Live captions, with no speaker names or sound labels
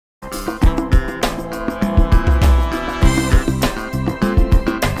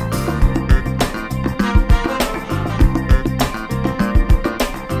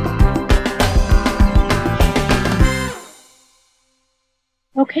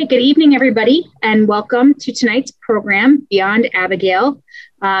Okay, good evening, everybody, and welcome to tonight's program, Beyond Abigail,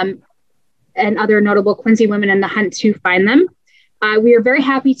 and other notable Quincy women in the hunt to find them. We are very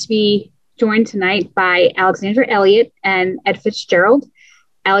happy to be joined tonight by Alexandra Elliott and Ed Fitzgerald.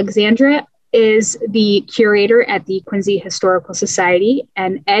 Alexandra is the curator at the Quincy Historical Society,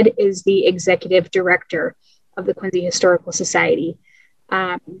 and Ed is the executive director of the Quincy Historical Society.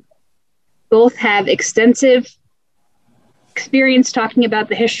 Both have extensive experience talking about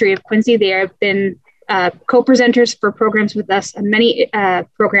the history of Quincy. They have been co-presenters for programs with us on many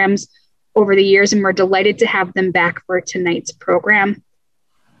programs over the years, and we're delighted to have them back for tonight's program.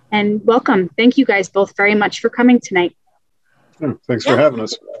 And welcome. Thank you guys both very much for coming tonight. Thanks for having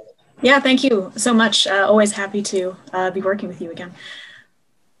us. Yeah, thank you so much. Always happy to be working with you again.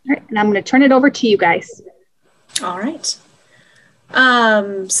 All right, and I'm going to turn it over to you guys. All right.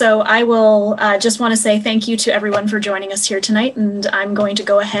 So I will just want to say thank you to everyone for joining us here tonight, and I'm going to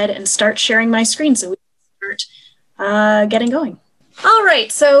go ahead and start sharing my screen so we can start getting going. All right,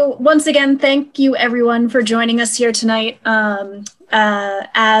 so once again, thank you everyone for joining us here tonight.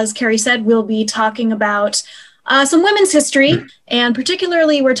 As Kerri said, we'll be talking about some women's history, and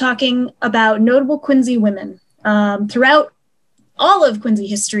particularly we're talking about notable Quincy women throughout all of Quincy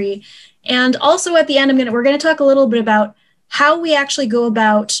history. And also at the end, we're going to talk a little bit about how we actually go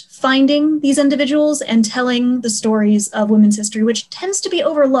about finding these individuals and telling the stories of women's history, which tends to be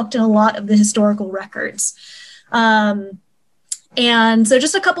overlooked in a lot of the historical records. And so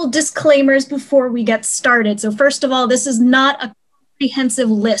just a couple disclaimers before we get started. So first of all, this is not a comprehensive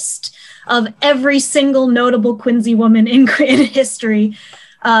list of every single notable Quincy woman in history.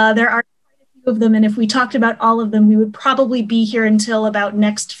 There are of them, and if we talked about all of them, we would probably be here until about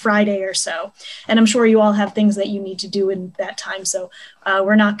next Friday or so. And I'm sure you all have things that you need to do in that time, so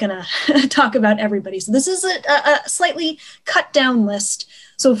we're not going to talk about everybody. So this is a slightly cut down list.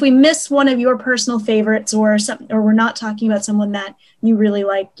 So if we miss one of your personal favorites, or we're not talking about someone that you really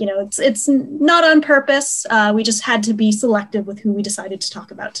like, you know, it's not on purpose. We just had to be selective with who we decided to talk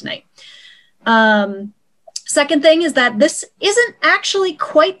about tonight. Second thing is that this isn't actually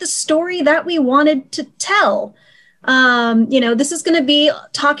quite the story that we wanted to tell. You know, this is going to be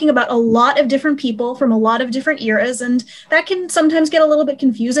talking about a lot of different people from a lot of different eras, and that can sometimes get a little bit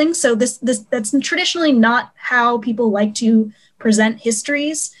confusing. So that's traditionally not how people like to present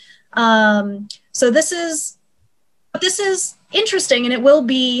histories. So this is interesting, and it will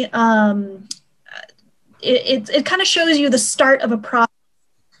be. It kind of shows you the start of a process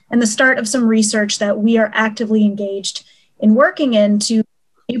and the start of some research that we are actively engaged in working in to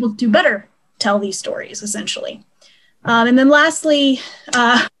be able to better tell these stories, essentially. And then lastly,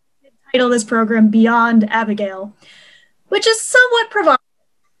 title this program Beyond Abigail, which is somewhat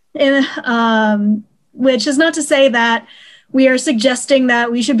provocative, which is not to say that we are suggesting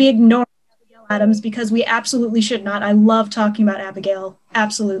that we should be ignoring Abigail Adams, because we absolutely should not. I love talking about Abigail,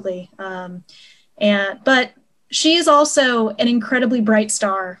 absolutely. But she is also an incredibly bright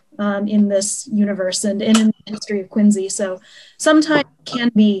star in this universe and in the history of Quincy. So sometimes it can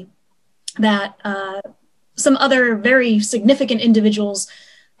be that some other very significant individuals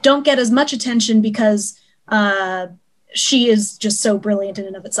don't get as much attention because she is just so brilliant in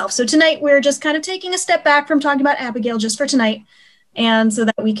and of itself. So tonight we're just kind of taking a step back from talking about Abigail just for tonight, and so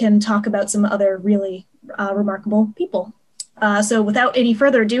that we can talk about some other really remarkable people. So without any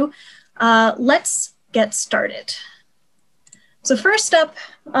further ado, let's get started. So first up,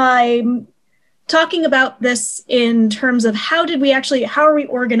 I'm talking about this in terms of how are we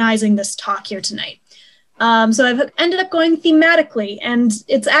organizing this talk here tonight? So I've ended up going thematically, and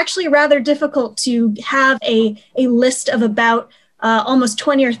it's actually rather difficult to have a list of about almost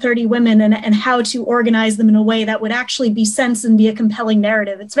 20 or 30 women and how to organize them in a way that would actually be sense and be a compelling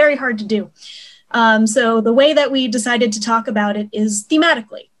narrative. It's very hard to do. So the way that we decided to talk about it is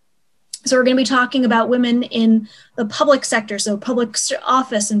thematically. So we're going to be talking about women in the public sector, so public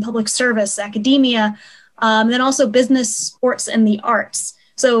office and public service, academia, then also business, sports, and the arts.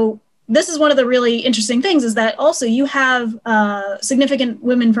 So this is one of the really interesting things, is that also you have significant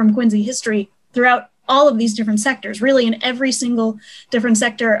women from Quincy history throughout all of these different sectors. Really, in every single different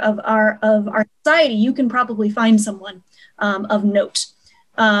sector of our society, you can probably find someone of note.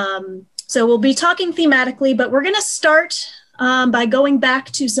 So we'll be talking thematically, but we're going to start by going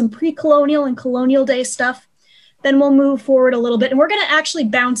back to some pre-colonial and colonial day stuff. Then we'll move forward a little bit, and we're going to actually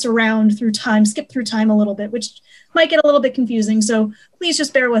bounce around through time, skip through time a little bit, which might get a little bit confusing. So please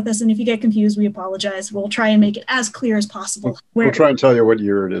just bear with us. And if you get confused, we apologize. We'll try and make it as clear as possible. We'll try and tell you what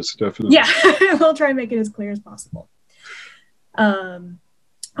year it is, definitely. Yeah, we'll try and make it as clear as possible. All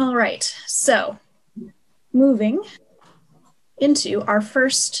right, so moving into our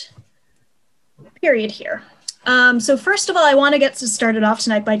first period here. So first of all, I want to get started off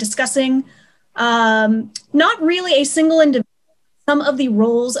tonight by discussing not really a single individual, some of the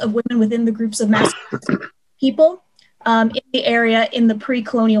roles of women within the groups of Massachusetts people in the area in the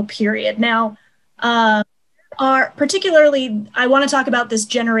pre-colonial period. Now, particularly, I want to talk about this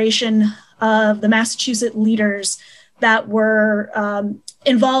generation of the Massachusetts leaders that were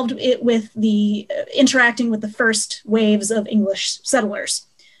involved with the interacting with the first waves of English settlers.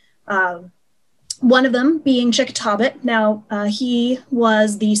 One of them being Chickatawbut. Now, he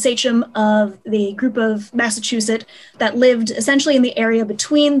was the sachem of the group of Massachusetts that lived essentially in the area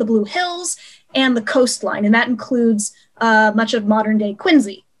between the Blue Hills and the coastline, and that includes much of modern day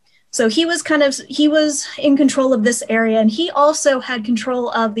Quincy. So he was in control of this area, and he also had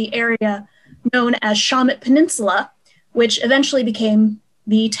control of the area known as Shawmut Peninsula, which eventually became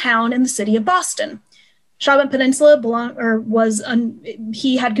the town and the city of Boston. Shawmut Peninsula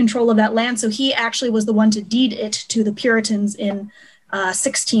he had control of that land, so he actually was the one to deed it to the Puritans in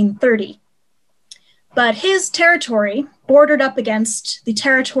 1630. But his territory bordered up against the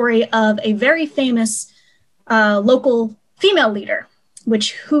territory of a very famous local female leader,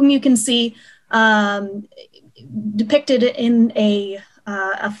 whom you can see depicted in a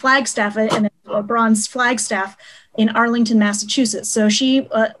flagstaff, in a bronze flagstaff in Arlington, Massachusetts. So she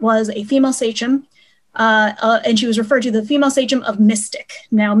was a female sachem, and she was referred to the female sachem of Mystic.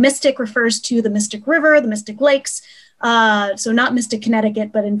 Now, Mystic refers to the Mystic River, the Mystic Lakes, so not Mystic,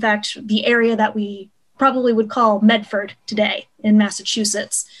 Connecticut, but in fact, the area that we probably would call Medford today in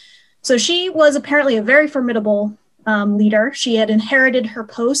Massachusetts. So she was apparently a very formidable leader. She had inherited her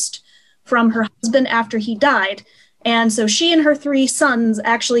post from her husband after he died. And so she and her 3 sons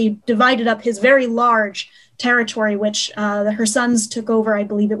actually divided up his very large territory, which her sons took over. I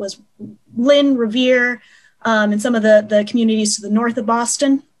believe it was Lynn, Revere, and some of the communities to the north of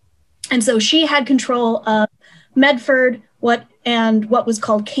Boston. And so she had control of Medford, what was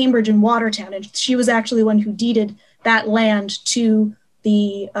called Cambridge and Watertown. And she was actually the one who deeded that land to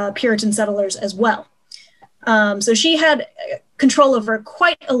the Puritan settlers as well. So she had control over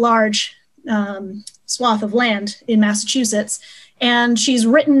quite a large swath of land in Massachusetts, and she's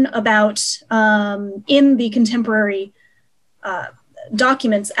written about in the contemporary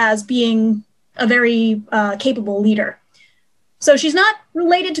documents as being a very capable leader. So she's not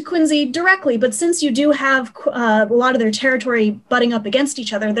related to Quincy directly, but since you do have a lot of their territory butting up against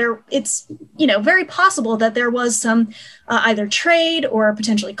each other, it's very possible that there was some either trade or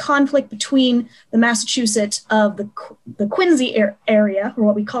potentially conflict between the Massachusetts of the Quincy area, or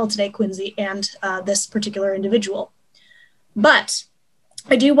what we call today Quincy, and this particular individual. But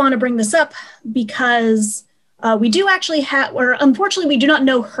I do want to bring this up because we do actually have, or unfortunately, we do not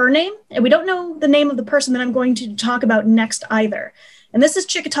know her name, and we don't know the name of the person that I'm going to talk about next either. And this is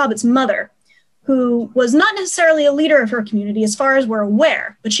Chickatawbut's mother, who was not necessarily a leader of her community as far as we're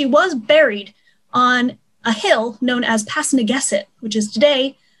aware, but she was buried on a hill known as Passamaquoddy, which is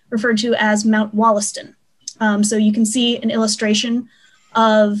today referred to as Mount Wollaston. So you can see an illustration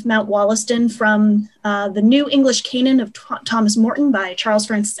of Mount Wollaston from the New English Canaan of Thomas Morton by Charles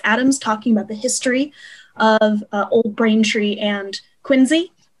Francis Adams, talking about the history of Old Braintree and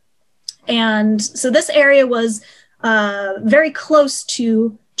Quincy. And so this area was very close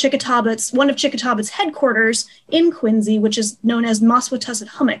to one of Chickatawbut's headquarters in Quincy, which is known as Mosswatusset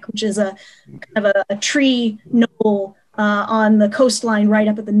Hummock, which is a kind of a tree knoll on the coastline right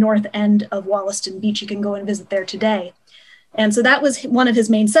up at the north end of Wollaston Beach. You can go and visit there today. And so that was one of his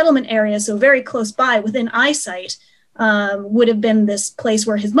main settlement areas. So very close by, within eyesight, would have been this place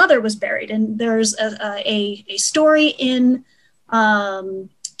where his mother was buried. And there's a story in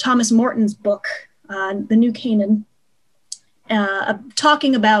Thomas Morton's book, The New Canaan,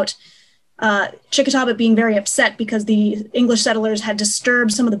 talking about Chickatawbut being very upset because the English settlers had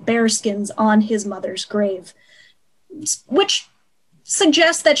disturbed some of the bear skins on his mother's grave, which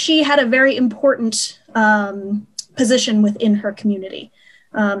suggests that she had a very important position within her community.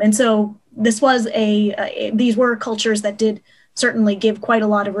 And so this was these were cultures that did certainly give quite a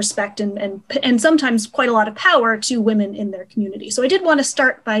lot of respect and sometimes quite a lot of power to women in their community. So I did want to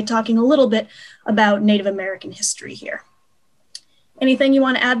start by talking a little bit about Native American history here. Anything you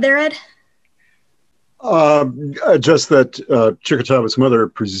want to add there, Ed? Just that Chickatawbut's mother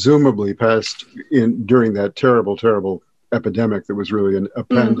presumably passed during that terrible, terrible epidemic that was really a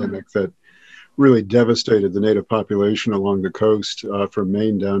pandemic that really devastated the native population along the coast from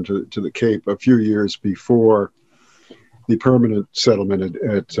Maine down to the Cape a few years before the permanent settlement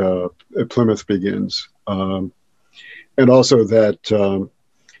at Plymouth begins. And also that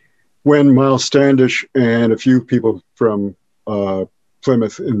when Miles Standish and a few people from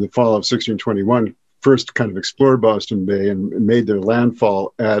Plymouth in the fall of 1621 first kind of explored Boston Bay and made their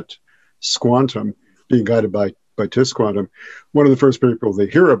landfall at Squantum, being guided by Tisquantum, one of the first people they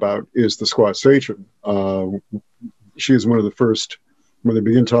hear about is the squaw Sachem. She is one of the first, when they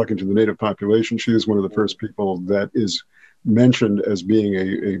begin talking to the native population, she is one of the first people that is mentioned as being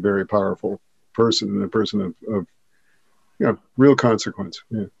a very powerful person, and a person of real consequence.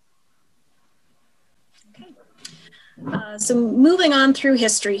 Yeah. So moving on through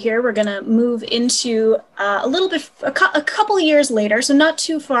history here, we're going to move into a couple of years later, so not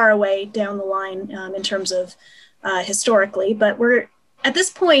too far away down the line in terms of historically, but we're at this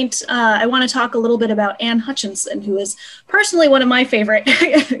point, I want to talk a little bit about Anne Hutchinson, who is personally one of my favorite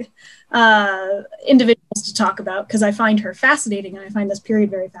individuals to talk about because I find her fascinating and I find this period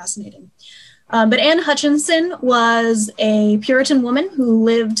very fascinating. But Anne Hutchinson was a Puritan woman who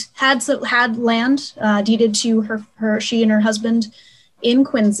had land deeded to she and her husband in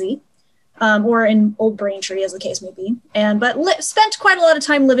Quincy, or in Old Braintree, as the case may be, but spent quite a lot of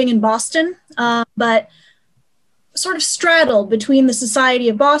time living in Boston, but sort of straddled between the Society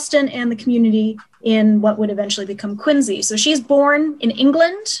of Boston and the community in what would eventually become Quincy. So she's born in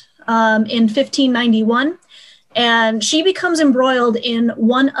England in 1591. And she becomes embroiled in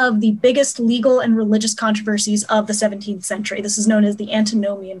one of the biggest legal and religious controversies of the 17th century. This is known as the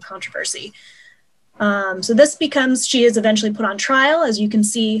Antinomian controversy. She is eventually put on trial. As you can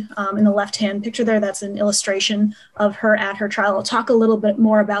see in the left-hand picture there, that's an illustration of her at her trial. I'll talk a little bit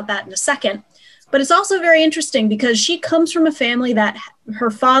more about that in a second. But it's also very interesting because she comes from a family that her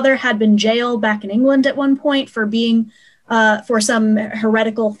father had been jailed back in England at one point for being, for some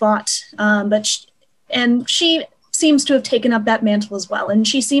heretical thought, and she seems to have taken up that mantle as well. And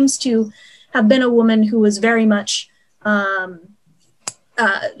she seems to have been a woman who was very much, who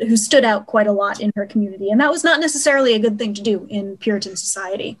stood out quite a lot in her community. And that was not necessarily a good thing to do in Puritan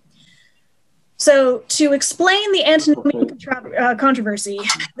society. So to explain the Antinomian controversy,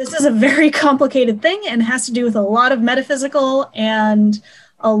 this is a very complicated thing and has to do with a lot of metaphysical and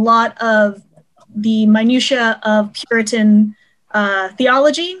a lot of the minutiae of Puritan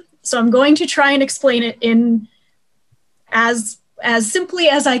theology. So I'm going to try and explain it in as simply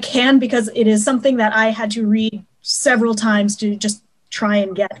as I can, because it is something that I had to read several times to just try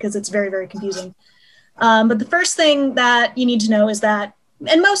and get, because it's very, very confusing. But the first thing that you need to know is that,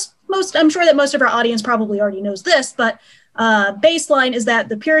 and I'm sure that most of our audience probably already knows this, but baseline is that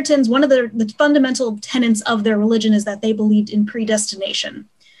the Puritans, one of the fundamental tenets of their religion is that they believed in predestination.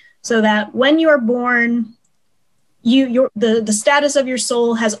 So that when you are born, the status of your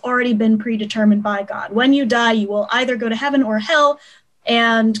soul has already been predetermined by God. When you die, you will either go to heaven or hell,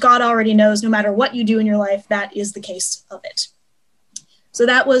 and God already knows no matter what you do in your life, that is the case of it. So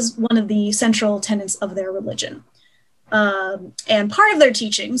that was one of the central tenets of their religion. And part of their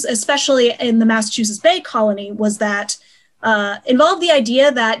teachings, especially in the Massachusetts Bay Colony, was that involved the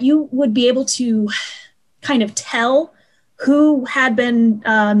idea that you would be able to kind of tell who had been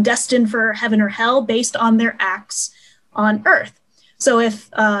destined for heaven or hell based on their acts on earth. So if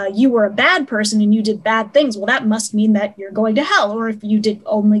you were a bad person and you did bad things, well, that must mean that you're going to hell. Or if you did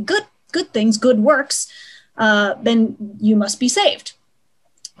only good things, good works, then you must be saved.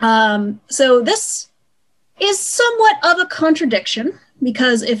 So this is somewhat of a contradiction,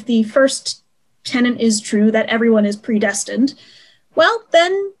 because if the first tenet is true, that everyone is predestined, well,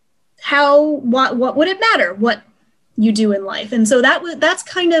 then what would it matter what you do in life? And so that's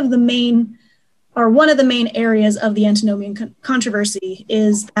kind of the main, or one of the main areas of the Antinomian controversy,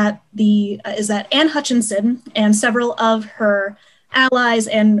 is that Anne Hutchinson and several of her allies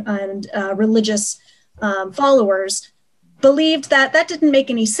and religious followers believed that didn't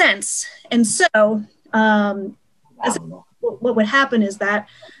make any sense. And so what would happen is that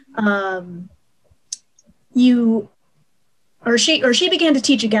she began to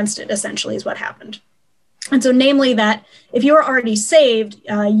teach against it, essentially, is what happened. And so namely that if you were already saved,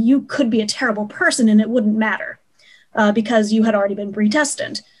 you could be a terrible person and it wouldn't matter because you had already been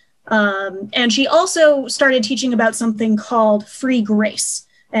predestined. And she also started teaching about something called free grace.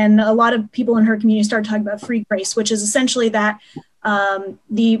 And a lot of people in her community started talking about free grace, which is essentially that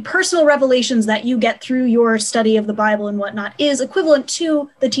the personal revelations that you get through your study of the Bible and whatnot is equivalent to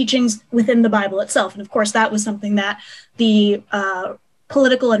the teachings within the Bible itself. And of course, that was something that the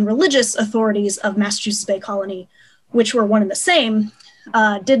political and religious authorities of Massachusetts Bay Colony, which were one and the same,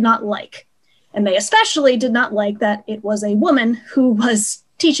 did not like. And they especially did not like that it was a woman who was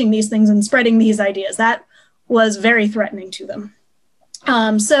teaching these things and spreading these ideas. That was very threatening to them.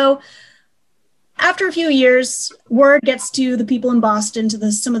 So after a few years, word gets to the people in Boston,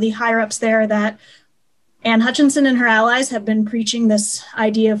 to some of the higher ups there, that Anne Hutchinson and her allies have been preaching this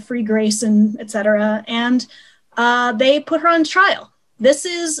idea of free grace and et cetera, and they put her on trial. This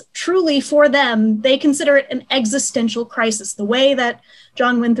is truly for them, they consider it an existential crisis. The way that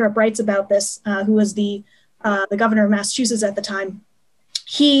John Winthrop writes about this, who was the governor of Massachusetts at the time,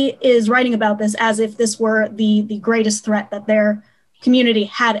 he is writing about this as if this were the greatest threat that their community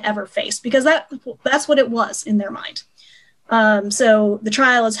had ever faced, because that's what it was in their mind. So the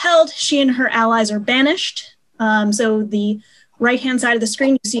trial is held. She and her allies are banished. So the right-hand side of the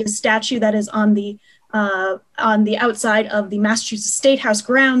screen, you see a statue that is on the outside of the Massachusetts State House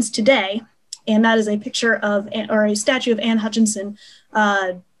grounds today, and that is a picture of, or a statue of Anne Hutchinson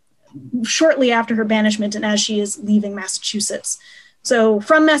shortly after her banishment and as she is leaving Massachusetts. So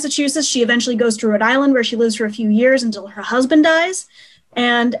from Massachusetts, she eventually goes to Rhode Island, where she lives for a few years until her husband dies.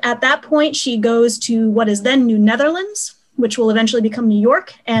 And at that point, she goes to what is then New Netherlands, which will eventually become New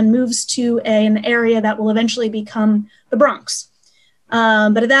York, and moves to an area that will eventually become the Bronx.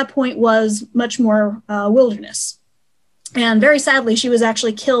 But at that point was much more wilderness. And very sadly, she was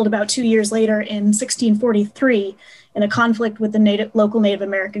actually killed about 2 years later in 1643 in a conflict with the local Native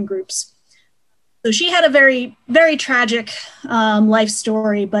American groups. So she had a very, very tragic life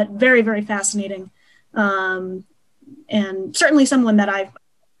story, but very, very fascinating. And certainly someone that I find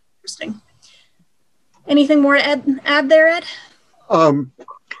interesting. Anything more to add there, Ed?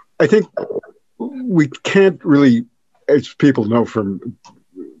 I think we can't really, as people know from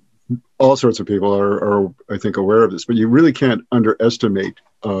all sorts of people are I think, aware of this, but you really can't underestimate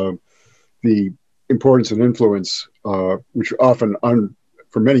the importance and influence, which often,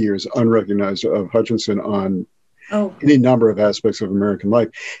 for many years, unrecognized, of Hutchinson on any number of aspects of American life.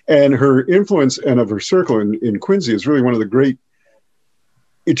 And her influence and of her circle in Quincy is really one of the great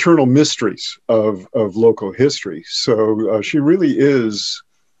eternal mysteries of local history. So she really is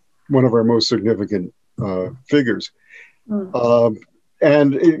one of our most significant figures.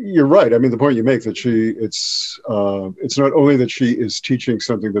 And you're right. I mean, the point you make that it's not only that she is teaching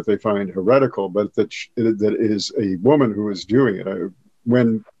something that they find heretical, but that that is a woman who is doing it.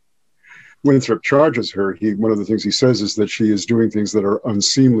 When Winthrop charges her, one of the things he says is that she is doing things that are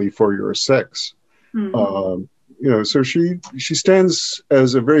unseemly for your sex. So she stands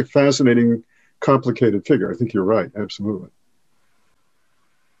as a very fascinating, complicated figure. I think you're right. Absolutely.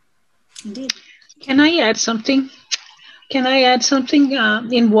 Indeed. Can I add something?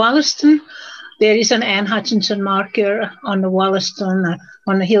 In Wollaston, there is an Anne Hutchinson marker on the Wollaston,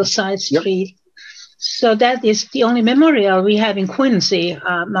 on the hillside street. Yep. So that is the only memorial we have in Quincy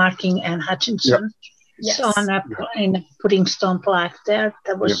marking Anne Hutchinson. Yep. Yes. So in a pudding stone plaque there.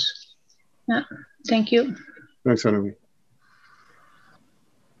 That was, thank you. Thanks, Annalie.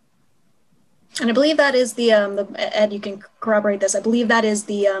 And I believe that is the Ed, you can corroborate this. I believe that is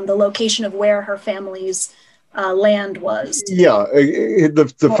the location of where her family's land was. Yeah,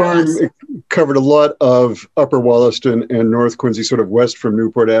 the farm covered a lot of Upper Wollaston and North Quincy, sort of west from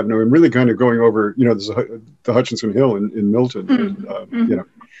Newport Avenue, and really kind of going over, there's the Hutchinson Hill in Milton. And,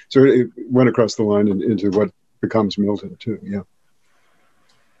 so it went across the line and into what becomes Milton too. Yeah.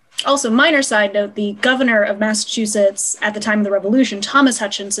 Also, minor side note: the governor of Massachusetts at the time of the Revolution, Thomas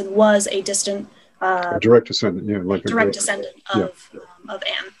Hutchinson, was a distant, a direct descendant. Yeah, like direct descendant of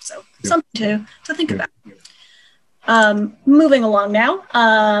Anne. So something to think about. Moving along now.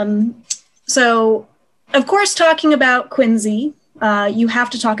 So, of course, talking about Quincy, you have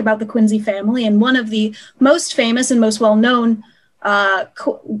to talk about the Quincy family. And one of the most famous and most well-known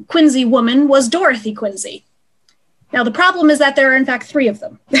Quincy women was Dorothy Quincy. Now, the problem is that there are, in fact, three of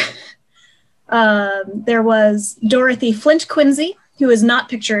them. There was Dorothy Flint Quincy, who is not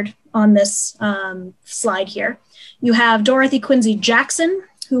pictured on this slide here. You have Dorothy Quincy Jackson,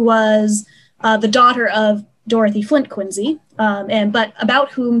 who was the daughter of Dorothy Flint Quincy, but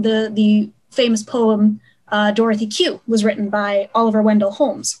about whom the famous poem Dorothy Q was written by Oliver Wendell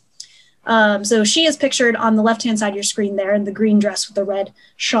Holmes. So she is pictured on the left-hand side of your screen there in the green dress with the red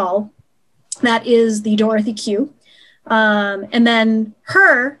shawl. That is the Dorothy Q. And then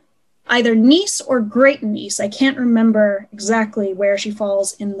her either niece or great niece, I can't remember exactly where she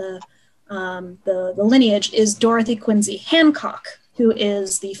falls in the lineage, is Dorothy Quincy Hancock, who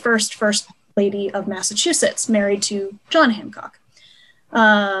is the first lady of Massachusetts, married to John Hancock.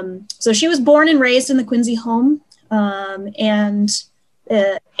 So she was born and raised in the Quincy home, and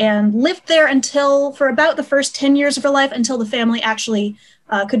lived there for about the first 10 years of her life, until the family actually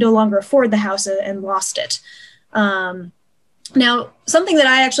could no longer afford the house and lost it. Now, something that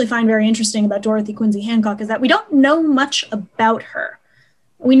I actually find very interesting about Dorothy Quincy Hancock is that we don't know much about her.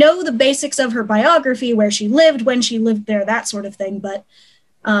 We know the basics of her biography, where she lived, when she lived there, that sort of thing, but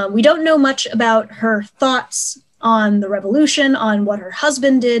We don't know much about her thoughts on the revolution, on what her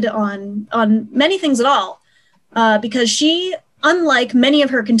husband did, on many things at all, because she, unlike many of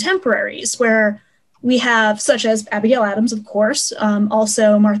her contemporaries, where we have, such as Abigail Adams, of course,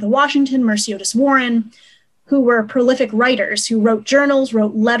 also Martha Washington, Mercy Otis Warren, who were prolific writers, who wrote journals,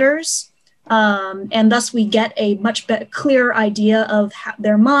 wrote letters, and thus we get a much clearer idea of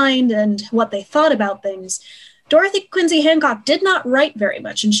their mind and what they thought about things. Dorothy Quincy Hancock did not write very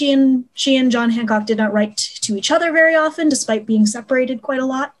much, and she and John Hancock did not write to each other very often, despite being separated quite a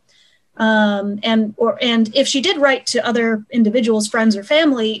lot. And if she did write to other individuals, friends, or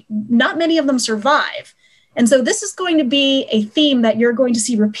family, not many of them survive. And so this is going to be a theme that you're going to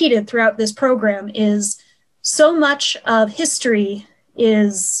see repeated throughout this program, is so much of history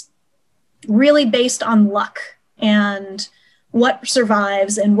is really based on luck and what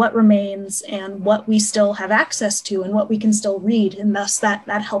survives and what remains and what we still have access to and what we can still read. And thus that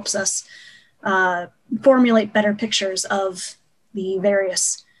helps us formulate better pictures of the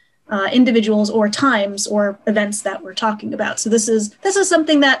various individuals or times or events that we're talking about. So this is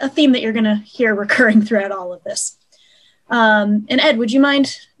something a theme that you're going to hear recurring throughout all of this. And Ed, would you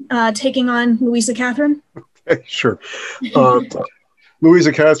mind taking on Louisa Catherine? Okay, sure.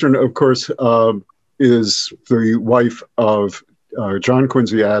 Louisa Catherine, of course, is the wife of John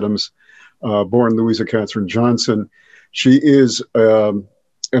Quincy Adams, born Louisa Catherine Johnson. She is an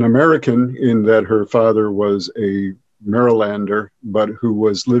American in that her father was a Marylander, but who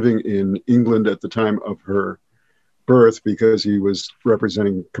was living in England at the time of her birth because he was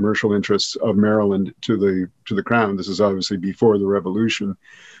representing commercial interests of Maryland to the crown. This is obviously before the Revolution.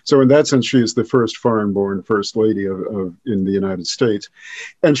 So in that sense, she is the first foreign-born First Lady of in the United States.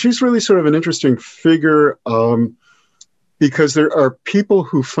 And she's really sort of an interesting figure because there are people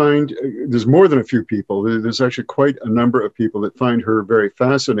who find, there's more than a few people, there's actually quite a number of people that find her very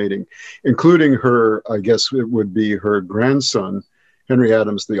fascinating, including her, I guess it would be her grandson, Henry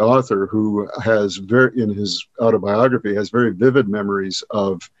Adams, the author, who has in his autobiography, has very vivid memories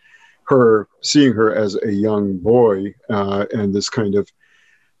of her, seeing her as a young boy and this kind of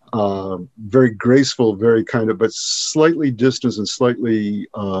very graceful, very kind of, but slightly distant and slightly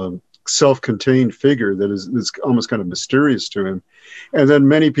self-contained figure that is almost kind of mysterious to him. And then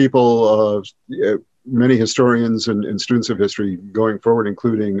many people, many historians and students of history going forward,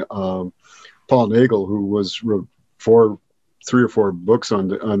 including Paul Nagel, who wrote 3 or 4 books on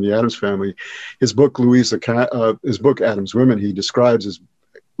the Adams family. His book, Adams Women, he describes as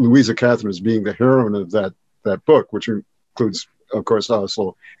Louisa Catherine as being the heroine of that book, which includes, of course,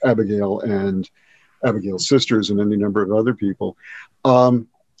 also Abigail and Abigail's sisters and any number of other people.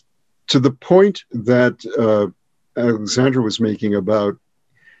 To the point that Alexandra was making about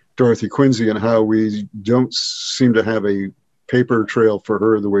Dorothy Quincy and how we don't seem to have a paper trail for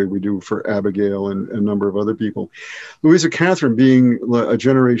her the way we do for Abigail and a number of other people. Louisa Catherine, being a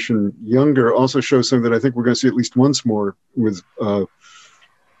generation younger, also shows something that I think we're going to see at least once more with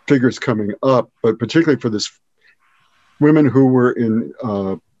figures coming up, but particularly for this women who were in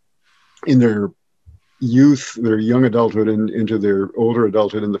their youth, their young adulthood, and into their older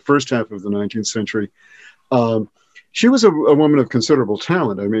adulthood in the first half of the 19th century. She was a woman of considerable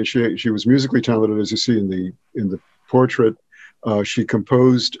talent. I mean, she was musically talented, as you see in the portrait. She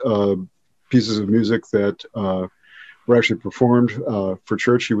composed pieces of music that were actually performed for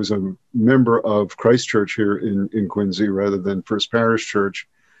church. She was a member of Christ Church here in Quincy rather than First Parish Church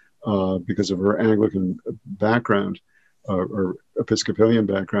because of her Anglican background. Or Episcopalian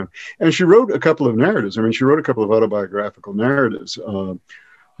background. And she wrote a couple of narratives. I mean, she wrote a couple of autobiographical narratives,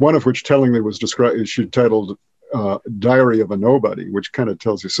 one of which tellingly was described, she titled Diary of a Nobody, which kind of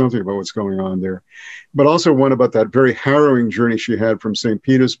tells you something about what's going on there. But also one about that very harrowing journey she had from St.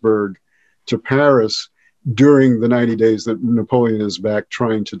 Petersburg to Paris during the 90 days that Napoleon is back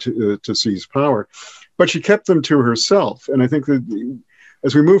trying to seize power. But she kept them to herself. And I think that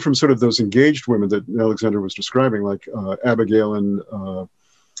as we move from sort of those engaged women that Alexandra was describing, like Abigail and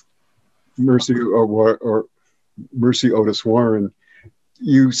Mercy Otis Warren,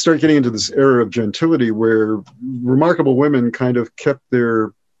 you start getting into this era of gentility where remarkable women kind of kept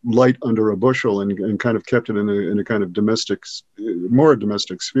their light under a bushel and kind of kept it in a kind of more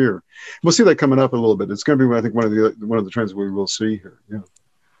domestic sphere. We'll see that coming up a little bit. It's going to be, I think, one of the trends we will see here. Yeah.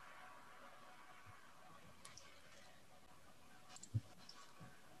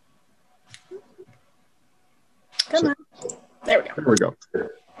 Come on. There we go. There we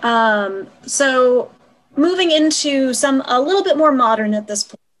go. So moving into a little bit more modern at this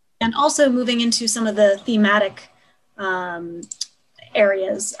point, and also moving into some of the thematic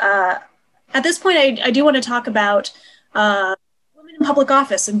areas. At this point, I do want to talk about women women in public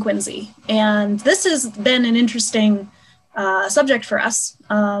office in Quincy. And this has been an interesting subject for us,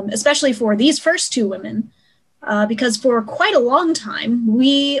 especially for these first two women, because for quite a long time,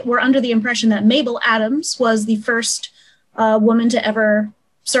 we were under the impression that Mabel Adams was the first woman to ever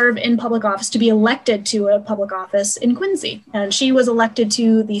serve in public office, to be elected to a public office in Quincy. And she was elected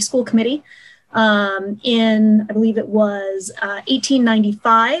to the school committee in, I believe it was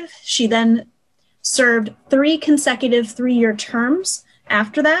 1895. She then served 3 consecutive 3-year terms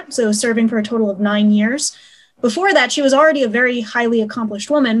after that, so serving for a total of 9 years. Before that, she was already a very highly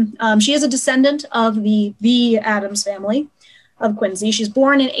accomplished woman. She is a descendant of the Adams family of Quincy. She's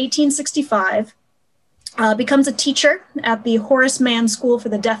born in 1865, becomes a teacher at the Horace Mann School for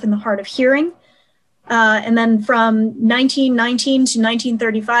the Deaf and the Hard of Hearing. And then from 1919 to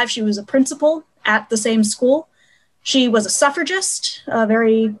 1935, she was a principal at the same school. She was a suffragist,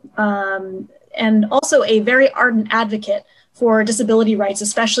 and also a very ardent advocate for disability rights,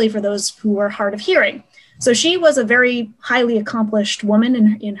 especially for those who were hard of hearing. So she was a very highly accomplished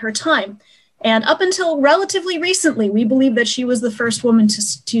woman in her time. And up until relatively recently, we believe that she was the first woman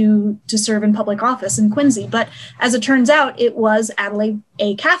to serve in public office in Quincy. But as it turns out, it was Adelaide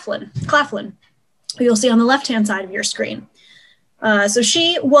A. Claflin, who you'll see on the left-hand side of your screen. So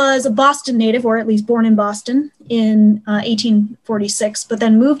she was a Boston native, or at least born in Boston in 1846, but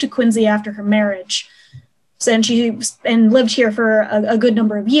then moved to Quincy after her marriage. And lived here for a good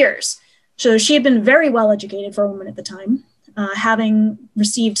number of years. So she had been very well educated for a woman at the time, having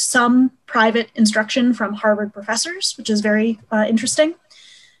received some private instruction from Harvard professors, which is very interesting.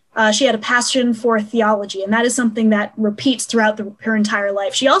 She had a passion for theology, and that is something that repeats throughout her entire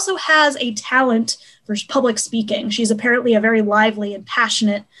life. She also has a talent for public speaking. She's apparently a very lively and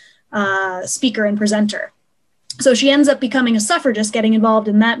passionate speaker and presenter. So she ends up becoming a suffragist, getting involved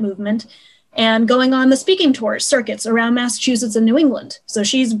in that movement, and going on the speaking tours, circuits around Massachusetts and New England. So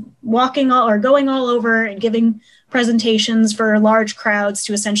she's going all over and giving presentations for large crowds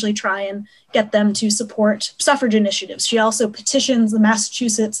to essentially try and get them to support suffrage initiatives. She also petitions the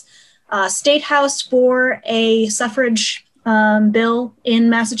Massachusetts State House for a suffrage bill in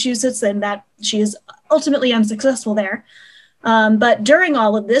Massachusetts, and that she is ultimately unsuccessful there. But during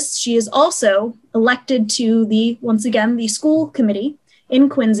all of this, she is also elected to the school committee in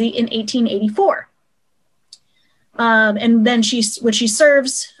Quincy in 1884. And then she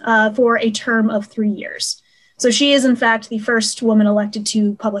serves for a term of 3 years. So she is, in fact, the first woman elected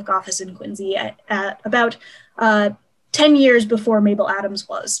to public office in Quincy at about 10 years before Mabel Adams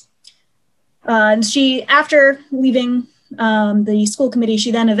was. And she, after leaving the school committee,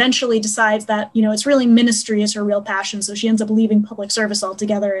 she then eventually decides that, it's really ministry is her real passion. So she ends up leaving public service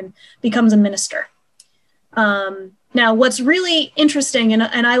altogether and becomes a minister. Now, what's really interesting,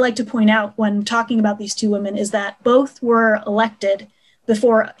 and I like to point out when talking about these two women, is that both were elected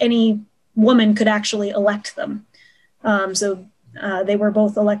before any woman could actually elect them. So they were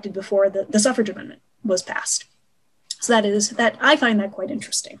both elected before the suffrage amendment was passed. So I find that quite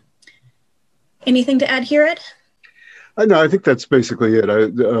interesting. Anything to add here, Ed? No, I think that's basically it.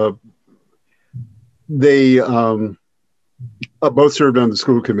 They both served on the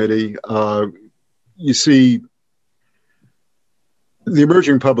school committee. You see the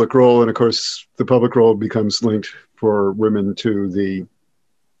emerging public role, and of course, the public role becomes linked for women to the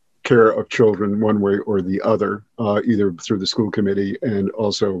care of children one way or the other, either through the school committee and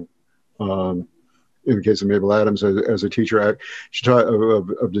also, in the case of Mabel Adams, as a teacher. She taught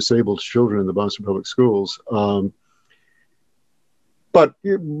of disabled children in the Boston Public Schools. But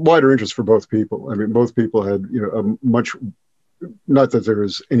wider interest for both people. I mean, both people had, a much, not that there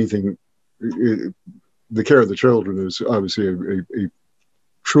was anything, the care of the children is obviously a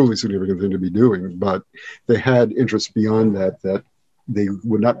truly significant thing to be doing, but they had interests beyond that they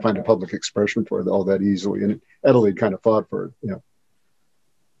would not find a public expression for it all that easily. And Adelaide kind of fought for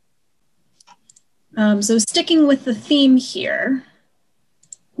it, So sticking with the theme here,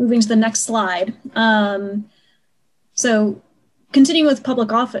 moving to the next slide. So continuing with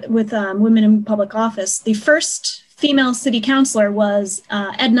public office, with women in public office, the first female city councilor was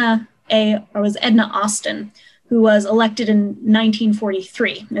Edna Austin, who was elected in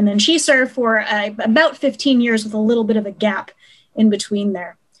 1943. And then she served for about 15 years with a little bit of a gap in between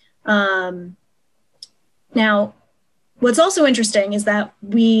there. Now, what's also interesting is that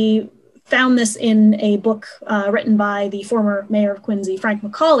we found this in a book written by the former mayor of Quincy, Frank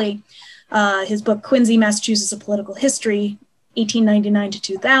Macaulay, his book, Quincy, Massachusetts, A Political History, 1899 to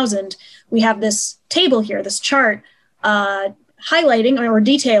 2000. We have this table here, this chart, highlighting or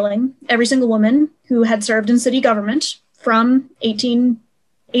detailing every single woman who had served in city government from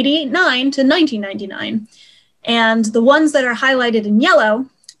 1889 to 1999. And the ones that are highlighted in yellow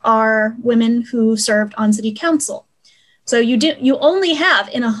are women who served on city council. So you only have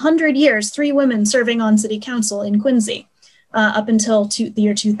in 100 years 3 women serving on city council in Quincy, up until the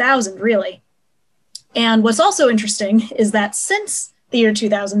year 2000, really. And what's also interesting is that since the year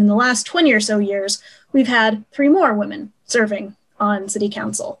 2000, in the last 20 or so years, we've had 3 more women serving on city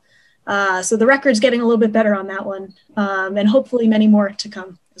council. So the record's getting a little bit better on that one, and hopefully many more to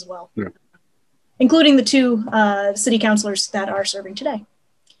come as well, including the 2 city councilors that are serving today.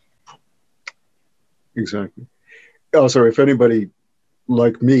 Exactly. Also, if anybody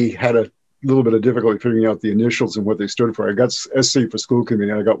like me had a little bit of difficulty figuring out the initials and what they stood for, I got SC for school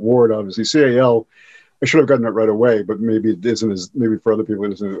committee, I got Ward, obviously. CAL, I should have gotten it right away, but maybe it isn't as, maybe for other people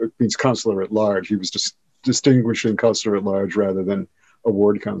it means counselor at large. He was just distinguishing counselor at large rather than a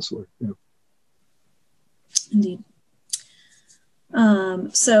ward counselor. Yeah. Indeed.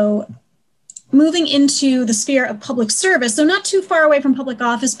 So moving into the sphere of public service, so not too far away from public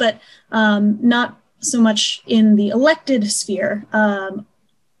office, but not so much in the elected sphere.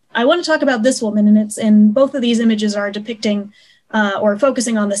 I want to talk about this woman, and both of these images are depicting or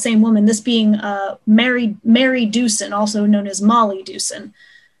focusing on the same woman, this being Mary Dewson, also known as Molly Dewson.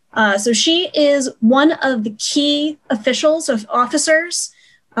 So she is one of the key officials of officers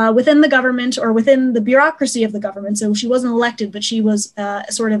within the government or within the bureaucracy of the government. So she wasn't elected, but she was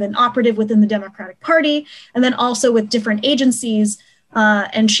sort of an operative within the Democratic Party, and then also with different agencies.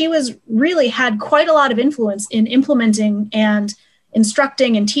 And she really had quite a lot of influence in implementing and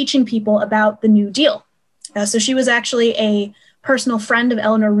instructing and teaching people about the New Deal. So she was actually a personal friend of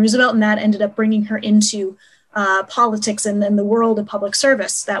Eleanor Roosevelt, and that ended up bringing her into politics and then the world of public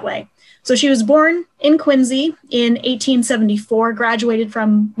service that way. So she was born in Quincy in 1874, graduated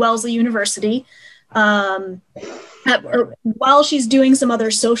from Wellesley University. While she's doing some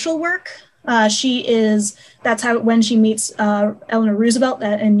other social work, that's when she meets Eleanor Roosevelt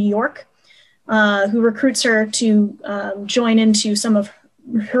in New York, who recruits her to join into some of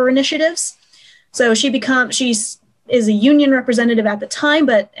her initiatives. So she is a union representative at the time,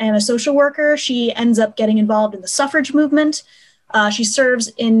 and a social worker. She ends up getting involved in the suffrage movement. She serves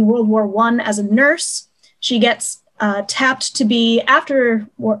in World War I as a nurse. She gets tapped to be, after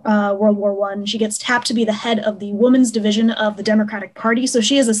World War I, she gets tapped to be the head of the women's division of the Democratic Party. So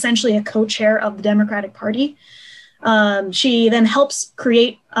she is essentially a co-chair of the Democratic Party. She then helps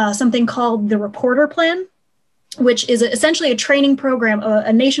create something called the Reporter Plan, which is essentially a training program,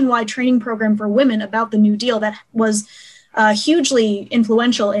 a nationwide training program for women about the New Deal that was hugely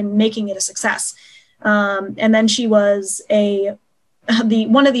influential in making it a success. And then she was a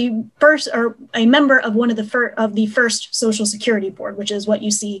member of one of the first Social Security Board, which is what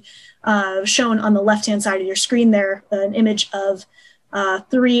you see shown on the left-hand side of your screen there, an image of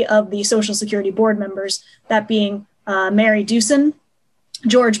 3 of the Social Security Board members, that being Mary Dewson,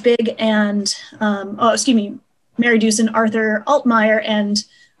 George Bigg, and Mary Dewson, Arthur Altmeyer, and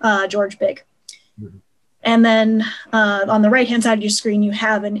George Bigg. Mm-hmm. And then on the right-hand side of your screen, you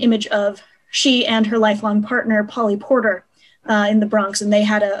have an image of she and her lifelong partner, Polly Porter, in the Bronx, and they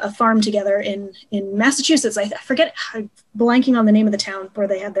had a farm together in Massachusetts. I forget, I'm blanking on the name of the town where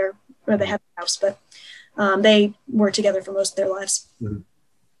they had their house, but they were together for most of their lives. Mm-hmm.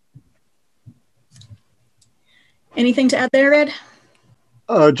 Anything to add there, Ed?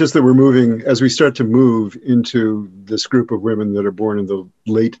 Just that we're moving, as we start to move into this group of women that are born in the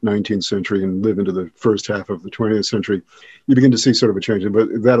late 19th century and live into the first half of the 20th century, you begin to see sort of a change. But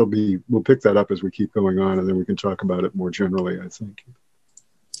we'll pick that up as we keep going on, and then we can talk about it more generally, I think.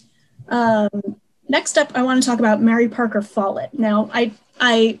 Next up, I want to talk about Mary Parker Follett. Now, I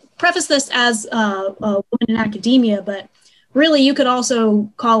preface this as a woman in academia, but really you could also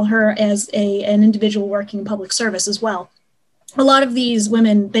call her as an individual working in public service as well. A lot of these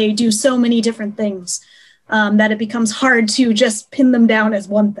women, they do so many different things that it becomes hard to just pin them down as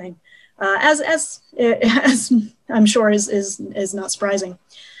one thing, as I'm sure is not surprising.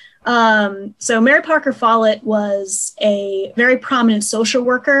 So Mary Parker Follett was a very prominent social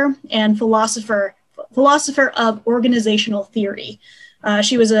worker and philosopher of organizational theory.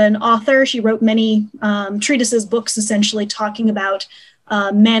 She was an author. She wrote many treatises, books, essentially talking about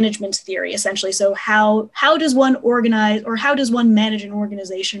management theory, essentially. So how does one organize, or how does one manage an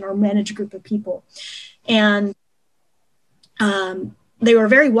organization or manage a group of people? And they were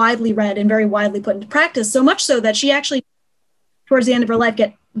very widely read and very widely put into practice, so much so that she actually, towards the end of her life,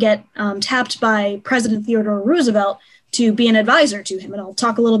 get tapped by President Theodore Roosevelt to be an advisor to him. And I'll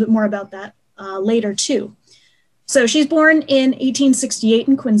talk a little bit more about that later too. So she's born in 1868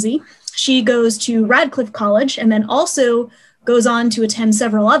 in Quincy. She goes to Radcliffe College and then also goes on to attend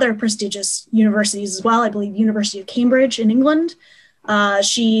several other prestigious universities as well. I believe University of Cambridge in England.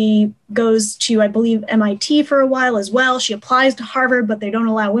 She goes to, I believe, MIT for a while as well. She applies to Harvard, but they don't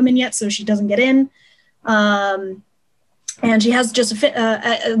allow women yet, so she doesn't get in. And she has just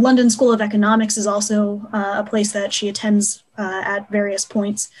a London School of Economics is also a place that she attends at various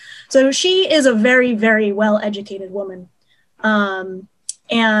points. So she is a very, very well-educated woman.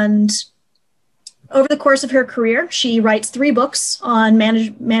 And over the course of her career, she writes 3 books on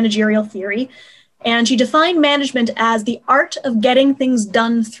managerial theory, and she defined management as the art of getting things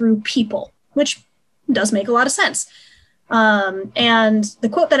done through people, which does make a lot of sense. And the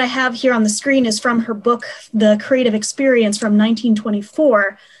quote that I have here on the screen is from her book, The Creative Experience from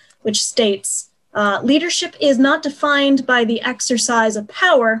 1924, which states, leadership is not defined by the exercise of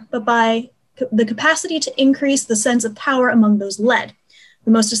power, but by the capacity to increase the sense of power among those led. The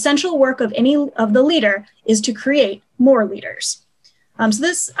most essential work of any of the leader is to create more leaders.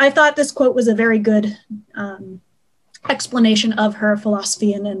 I thought this quote was a very good explanation of her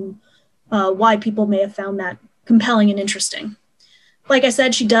philosophy and why people may have found that compelling and interesting. Like I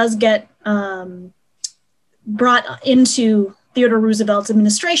said, she does get brought into Theodore Roosevelt's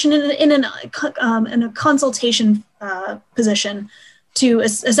administration in a consultation position to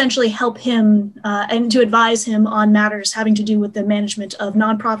essentially help him and to advise him on matters having to do with the management of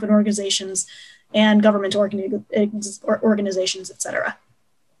nonprofit organizations and government organizations, etc.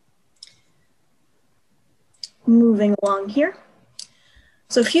 Moving along here.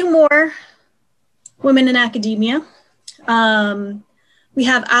 So a few more women in academia. We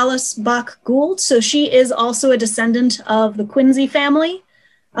have Alice Bach Gould. So she is also a descendant of the Quincy family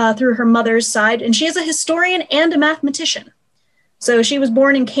through her mother's side, and she is a historian and a mathematician. So she was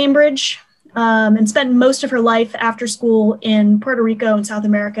born in Cambridge and spent most of her life after school in Puerto Rico and South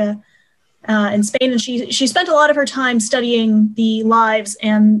America and Spain. And she spent a lot of her time studying the lives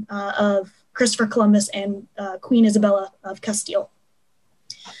of Christopher Columbus and Queen Isabella of Castile.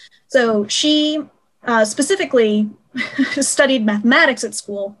 So she specifically studied mathematics at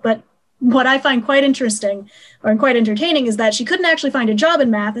school, but what I find quite interesting or quite entertaining is that she couldn't actually find a job in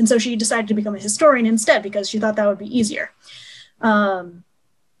math, and so she decided to become a historian instead because she thought that would be easier.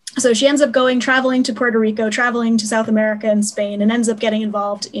 So she ends up traveling to Puerto Rico, traveling to South America and Spain, and ends up getting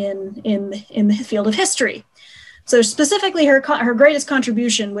involved in the field of history. So specifically her greatest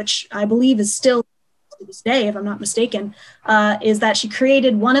contribution, which I believe is still to this day, if I'm not mistaken, is that she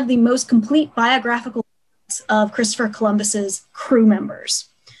created one of the most complete biographical of Christopher Columbus's crew members,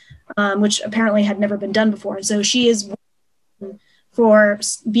 which apparently had never been done before. And so she is for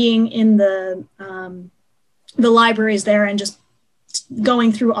being in the libraries there and just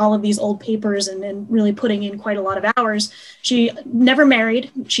going through all of these old papers and really putting in quite a lot of hours. She never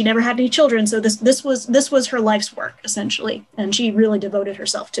married. She never had any children. So this was her life's work, essentially. And she really devoted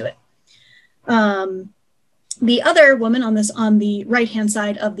herself to it. The other woman on the right-hand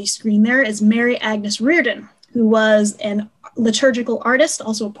side of the screen there is Mary Agnes Reardon, who was an liturgical artist,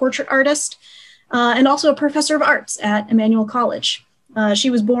 also a portrait artist, and also a professor of arts at Emmanuel College. She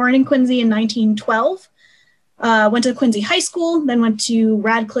was born in Quincy in 1912. Went to Quincy High School, then went to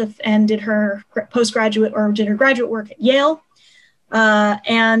Radcliffe and did her graduate work at Yale,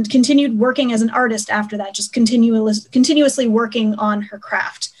 and continued working as an artist after that, just continuously working on her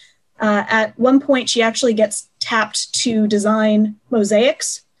craft. At one point, she actually gets tapped to design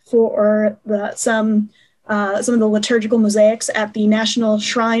mosaics for some of the liturgical mosaics at the National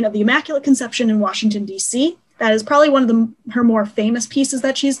Shrine of the Immaculate Conception in Washington, D.C. That is probably one of her more famous pieces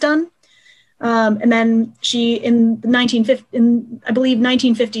that she's done. And then she, in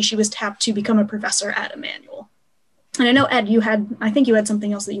 1950, she was tapped to become a professor at Emmanuel. And I know, Ed, I think you had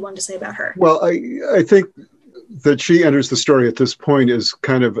something else that you wanted to say about her. Well, I think that she enters the story at this point as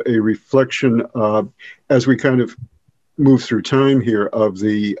kind of a reflection, as we kind of move through time here, of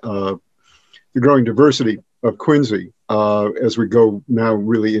the growing diversity of Quincy as we go now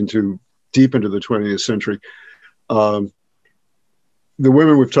really deep into the 20th century. The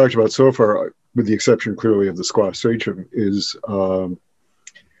women we've talked about so far, with the exception clearly of the squaw sachem, is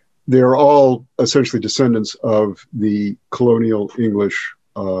they're all essentially descendants of the colonial English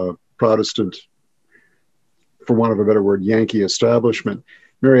Protestant, for want of a better word, Yankee establishment.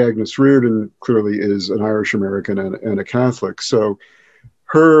 Mary Agnes Reardon clearly is an Irish American and a Catholic. So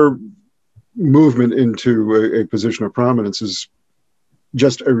her movement into a position of prominence is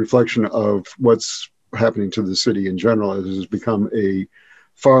just a reflection of what's happening to the city in general, as it has become a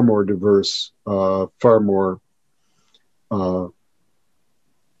far more diverse, far more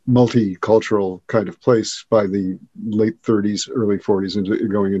multicultural kind of place by the late 30s, early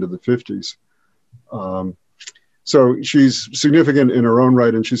 40s, going into the 50s. So she's significant in her own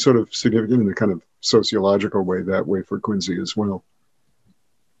right, and she's sort of significant in a kind of sociological way, that way for Quincy as well.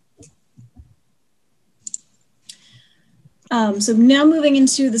 So now moving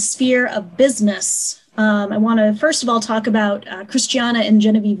into the sphere of business, I want to first of all talk about Christiana and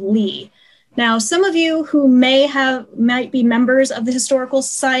Genevieve Lee. Now, some of you who might be members of the Historical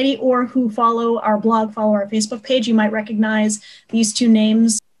Society or who follow our blog, follow our Facebook page, you might recognize these two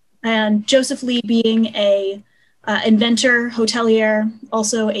names. And Joseph Lee being a inventor, hotelier,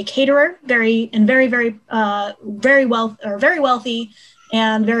 also a caterer, very wealthy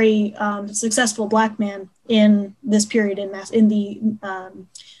and very successful Black man in this period in the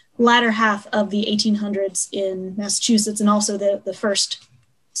latter half of the 1800s in Massachusetts, and also the first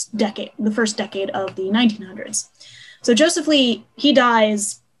decade of the 1900s. So Joseph Lee, he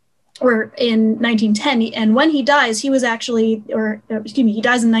dies in 1910, and when he dies, he dies in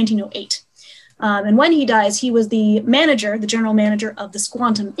 1908. And when he dies, he was the general manager of the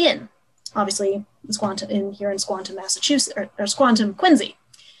Squantum Inn, obviously the Squantum Inn here in Squantum, Massachusetts, or Squantum, Quincy.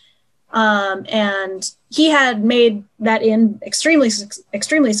 And he had made that inn extremely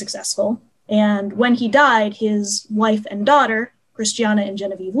successful. And when he died, his wife and daughter, Christiana and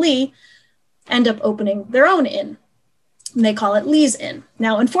Genevieve Lee, end up opening their own inn. And they call it Lee's Inn.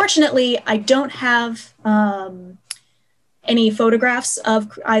 Now, unfortunately, I don't have any photographs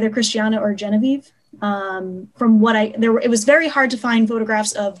of either Christiana or Genevieve. It was very hard to find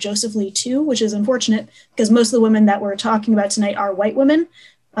photographs of Joseph Lee too, which is unfortunate because most of the women that we're talking about tonight are white women.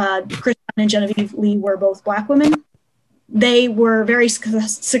 Christiana and Genevieve Lee were both Black women. They were very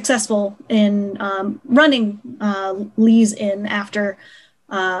successful in running Lee's Inn after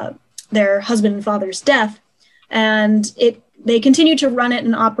their husband and father's death. And they continued to run it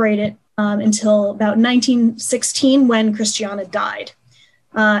and operate it until about 1916 when Christiana died.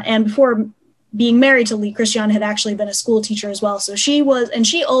 And before being married to Lee, Christiana had actually been a school teacher as well. So she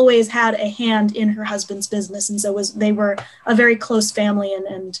always had a hand in her husband's business. And so they were a very close family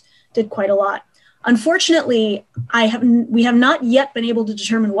and did quite a lot. Unfortunately, we have not yet been able to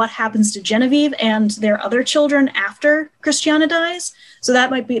determine what happens to Genevieve and their other children after Christiana dies. So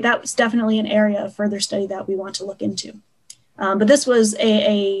that was definitely an area of further study that we want to look into. But this was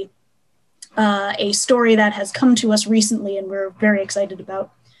a story that has come to us recently, and we're very excited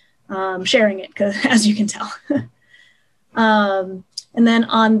about sharing it, as you can tell. And then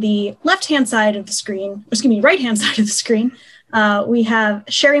on the right-hand side of the screen, we have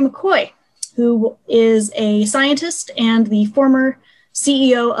Sherry McCoy, who is a scientist and the former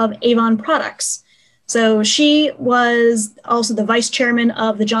CEO of Avon Products. So she was also the vice chairman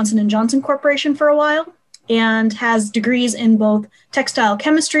of the Johnson & Johnson Corporation for a while and has degrees in both textile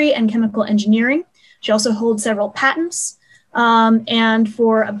chemistry and chemical engineering. She also holds several patents. And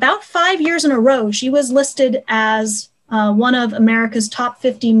for about 5 years in a row, she was listed as one of America's top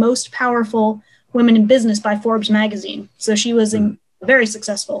 50 most powerful women in business by Forbes magazine. So she was very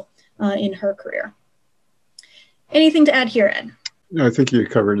successful in her career. Anything to add here, Ed? I think you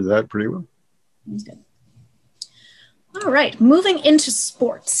covered that pretty well. That's good. All right, moving into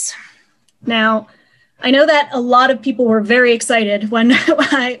sports. Now, I know that a lot of people were very excited when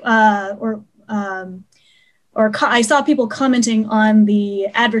I saw people commenting on the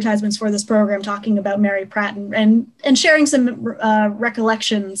advertisements for this program talking about Mary Pratt and sharing some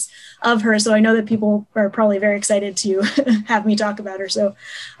recollections of her. So I know that people are probably very excited to have me talk about her. So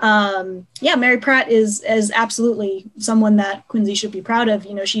yeah, Mary Pratt is absolutely someone that Quincy should be proud of.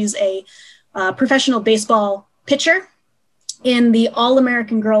 You know, she's a professional baseball pitcher in the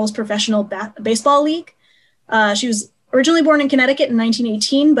All-American Girls Professional Baseball League. She was originally born in Connecticut in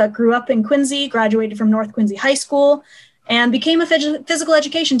 1918, but grew up in Quincy, graduated from North Quincy High School, and became a physical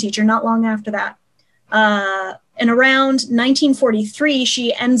education teacher not long after that. And around 1943,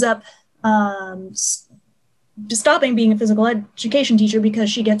 she ends up stopping being a physical education teacher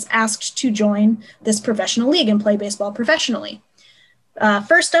because she gets asked to join this professional league and play baseball professionally.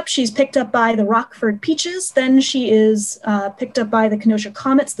 First up, she's picked up by the Rockford Peaches. Then she is picked up by the Kenosha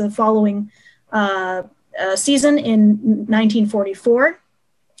Comets the following season in 1944.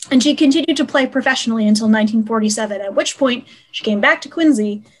 And she continued to play professionally until 1947, at which point she came back to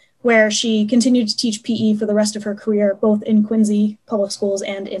Quincy, where she continued to teach PE for the rest of her career, both in Quincy public schools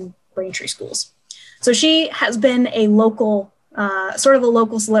and in Braintree schools. So she has been a local, sort of a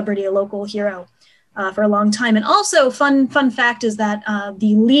local celebrity, a local hero for a long time. And also, fun fact is that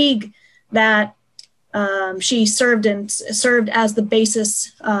the league that she served as the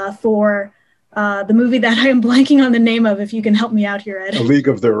basis for the movie that I am blanking on the name of, if you can help me out here, Ed. A League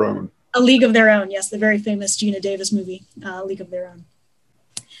of Their Own. A League of Their Own, yes, the very famous Gina Davis movie, League of Their Own.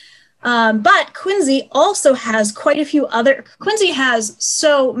 But Quincy also has quite a few other, Quincy has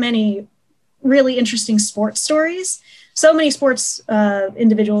so many really interesting sports stories. So many sports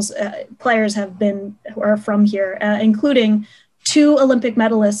individuals, players are from here, including 2 Olympic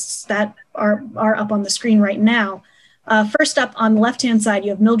medalists that are up on the screen right now. First up on the left-hand side, you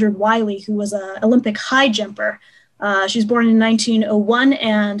have Mildred Wiley, who was an Olympic high jumper. She was born in 1901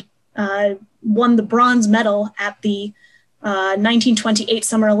 and won the bronze medal at the 1928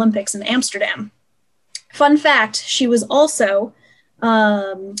 Summer Olympics in Amsterdam. Fun fact, she was also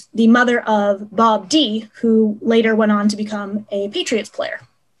the mother of Bob D, who later went on to become a Patriots player.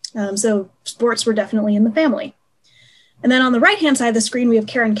 So sports were definitely in the family. And then on the right-hand side of the screen, we have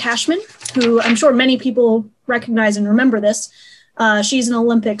Karen Cashman, who I'm sure many people recognize and remember this. She's an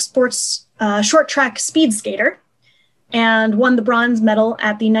Olympic sports short track speed skater and won the bronze medal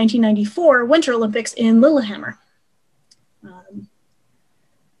at the 1994 Winter Olympics in Lillehammer.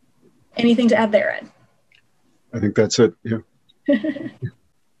 Anything to add there, Ed? I think that's it, yeah.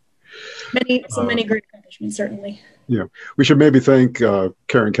 many great accomplishments, certainly. Yeah, we should maybe thank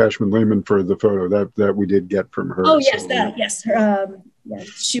Karen Cashman-Lehman for the photo that we did get from her. Oh, yes, yes. Yeah,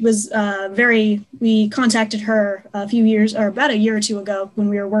 she was we contacted her about a year or 2 ago when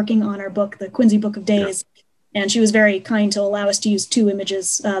we were working on our book, the Quincy Book of Days, and she was very kind to allow us to use 2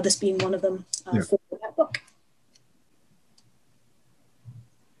 images, this being one of them, for that book.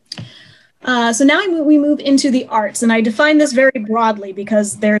 So now we move into the arts, and I define this very broadly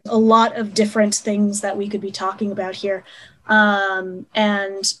because there's a lot of different things that we could be talking about here.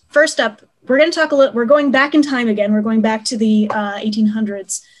 And first up, we're going to talk we're going back in time again. We're going back to the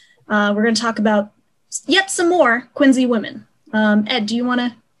 1800s. We're going to talk about yet some more Quincy women. Ed, do you want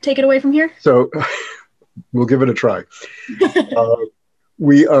to take it away from here? So we'll give it a try.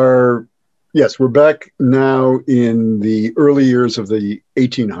 We're back now in the early years of the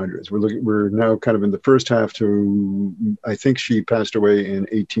 1800s. We're now kind of in the first half to, I think she passed away in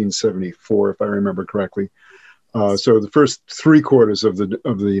 1874, if I remember correctly. So the first 3/4 of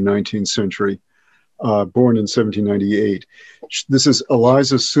the 19th century, born in 1798. This is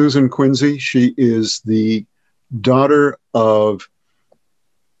Eliza Susan Quincy. She is the daughter of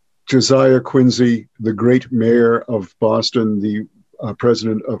Josiah Quincy, the great mayor of Boston, the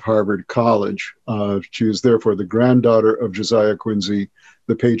president of Harvard College. She is therefore the granddaughter of Josiah Quincy,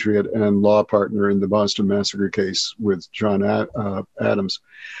 the patriot and law partner in the Boston Massacre case with John Adams.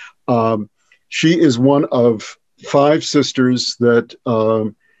 She is one of 5 sisters that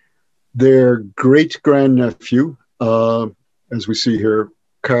their great-grandnephew, as we see here,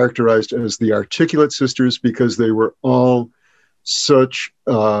 characterized as the articulate sisters because they were all such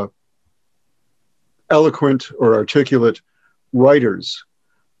eloquent or articulate writers.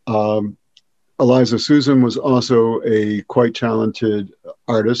 Eliza Susan was also a quite talented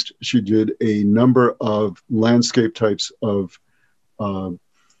artist. She did a number of landscape types of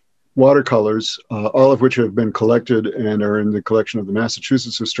watercolors, all of which have been collected and are in the collection of the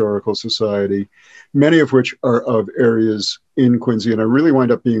Massachusetts Historical Society, many of which are of areas in Quincy, and I really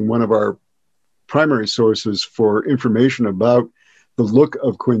wind up being one of our primary sources for information about the look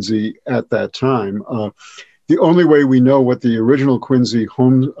of Quincy at that time. The only way we know what the original Quincy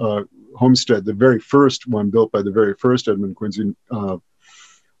homestead, the very first one built by the very first Edmund Quincy,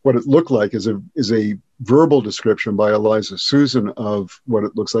 what it looked like is a verbal description by Eliza Susan of what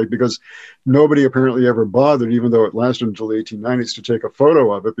it looks like, because nobody apparently ever bothered, even though it lasted until the 1890s, to take a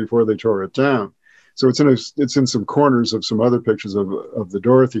photo of it before they tore it down. So it's in some corners of some other pictures of the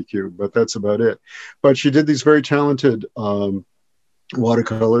Dorothy cube, but that's about it. But she did these very talented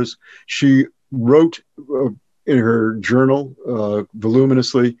watercolors. She wrote in her journal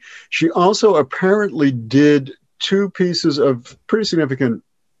voluminously. She also apparently did 2 pieces of pretty significant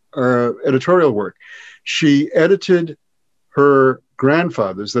editorial work. She edited her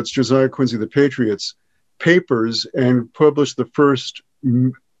grandfather's, that's Josiah Quincy the Patriot's, papers and published the first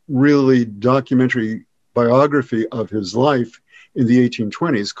really documentary biography of his life in the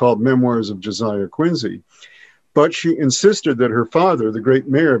 1820s called Memoirs of Josiah Quincy. But she insisted that her father, the great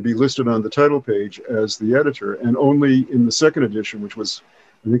mayor, be listed on the title page as the editor, and only in the second edition, which was,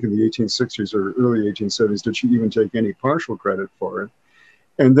 I think, in the 1860s or early 1870s, did she even take any partial credit for it.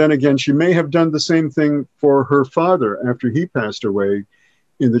 And then again, she may have done the same thing for her father after he passed away,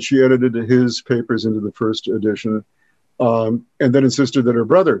 in that she edited his papers into the first edition, and then insisted that her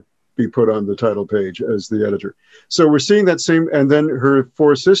brother be put on the title page as the editor. So we're seeing that same, and then her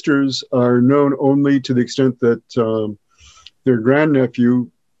 4 sisters are known only to the extent that their grandnephew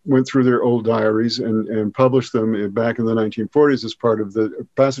went through their old diaries and published them back in the 1940s as part of the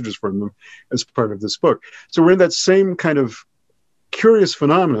passages from them as part of this book. So we're in that same kind of curious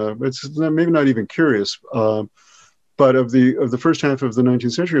phenomena. It's maybe not even curious, but of the first half of the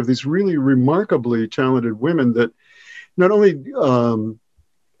 19th century, of these really remarkably talented women that not only,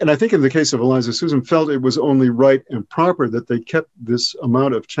 and I think in the case of Eliza Susan, felt it was only right and proper that they kept this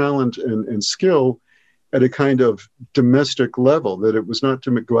amount of talent and skill at a kind of domestic level, that it was not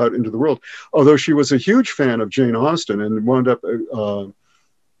to go out into the world. Although she was a huge fan of Jane Austen and wound up,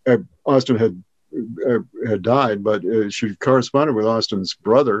 Austen had died, but she corresponded with Austen's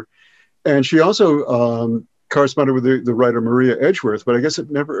brother. And she also corresponded with the writer Maria Edgeworth, but I guess it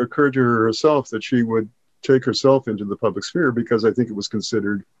never occurred to her herself that she would take herself into the public sphere, because I think it was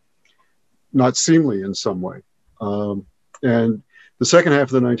considered not seemly in some way. And the second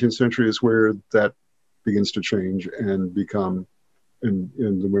half of the 19th century is where that begins to change and become, and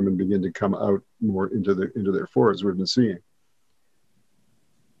the women begin to come out more into their fore, as we've been seeing.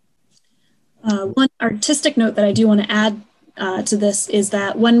 One artistic note that I do want to add to this is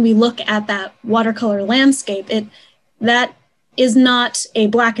that when we look at that watercolor landscape, that is not a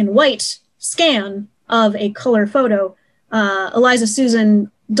black and white scan of a color photo. Eliza Susan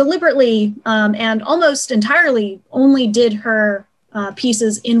deliberately and almost entirely only did her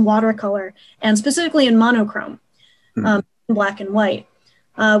pieces in watercolor, and specifically in monochrome, black and white,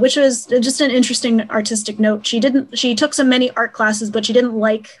 which was just an interesting artistic note. She took many art classes, but she didn't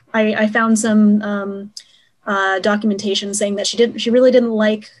like, I found some documentation saying that she really didn't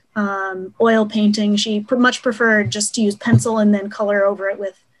like oil painting. She much preferred just to use pencil and then color over it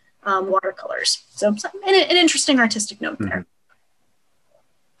with watercolors. So an interesting artistic note there.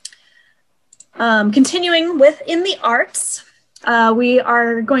 Continuing in the arts, we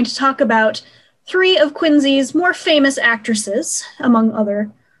are going to talk about three of Quincy's more famous actresses, among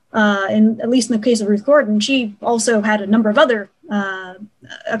other, at least in the case of Ruth Gordon. She also had a number of other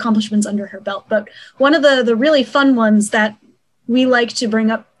accomplishments under her belt, but one of the really fun ones that we like to bring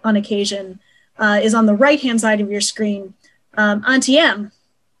up on occasion is on the right-hand side of your screen. Auntie M,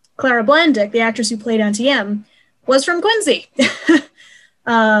 Clara Blandick, the actress who played Auntie M, was from Quincy.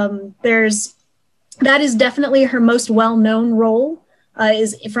 That is definitely her most well-known role,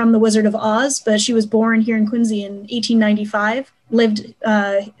 is from The Wizard of Oz, but she was born here in Quincy in 1895, lived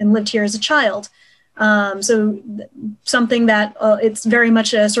here as a child. So something that it's very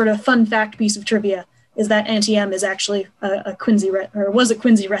much a sort of fun fact piece of trivia is that Auntie M is actually was a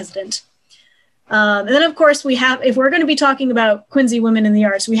Quincy resident. And then, of course, if we're going to be talking about Quincy women in the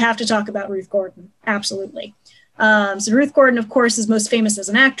arts, we have to talk about Ruth Gordon. Absolutely. So Ruth Gordon, of course, is most famous as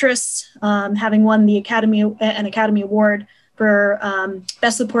an actress, having won an Academy Award for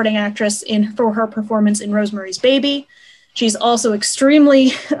Best Supporting Actress for her performance in Rosemary's Baby. She's also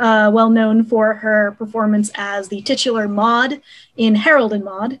extremely well known for her performance as the titular Maude in Harold and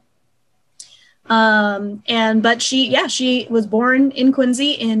Maude. But she was born in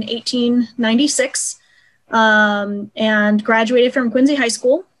Quincy in 1896 and graduated from Quincy High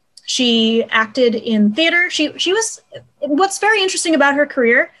School. She acted in theater. What's very interesting about her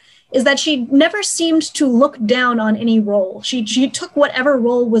career is that she never seemed to look down on any role. She took whatever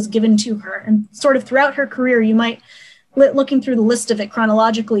role was given to her, and sort of throughout her career, you might, looking through the list of it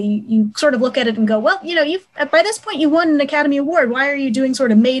chronologically, you sort of look at it and go, well, by this point you won an Academy Award. Why are you doing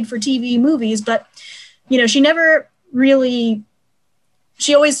sort of made-for-TV movies? But, she never really,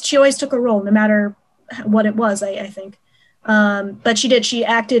 she always took a role, no matter what it was, I think. But she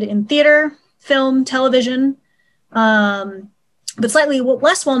acted in theater, film, television, but slightly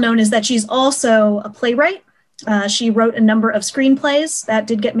less well known is that she's also a playwright. She wrote a number of screenplays that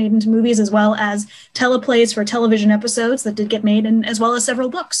did get made into movies, as well as teleplays for television episodes that did get made, and as well as several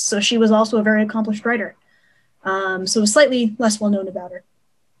books. So she was also a very accomplished writer. So slightly less well known about her.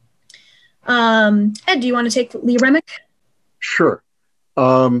 Ed, do you want to take Lee Remick? Sure.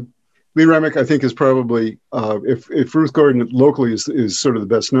 Lee Remick, I think, is probably, if Ruth Gordon locally is sort of the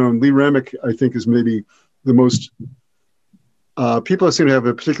best known, Lee Remick, I think, is maybe the most, people seem to have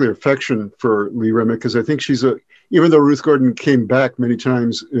a particular affection for Lee Remick, because I think even though Ruth Gordon came back many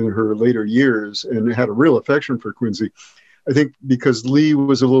times in her later years and had a real affection for Quincy, I think because Lee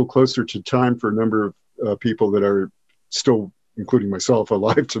was a little closer to time for a number of people that are still, including myself,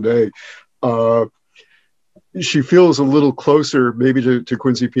 alive today, she feels a little closer maybe to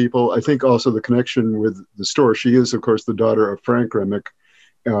Quincy people. I think also the connection with the store. She is, of course, the daughter of Frank Remick,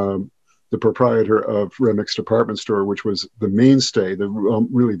 the proprietor of Remick's department store, which was the mainstay,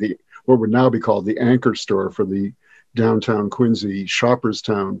 what would now be called the anchor store for the downtown Quincy shoppers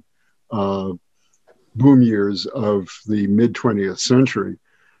town boom years of the mid 20th century.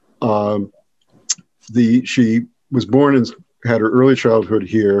 She was born and had her early childhood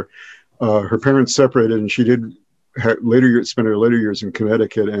here. Her parents separated, and she did spent her later years in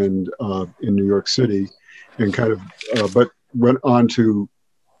Connecticut and in New York City, and but went on to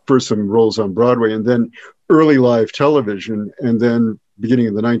first some roles on Broadway and then early live television, and then beginning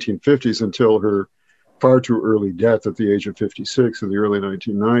in the 1950s until her far too early death at the age of 56 in the early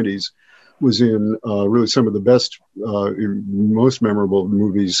 1990s, was in really some of the best, most memorable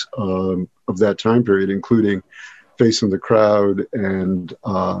movies of that time period, including Face in the Crowd and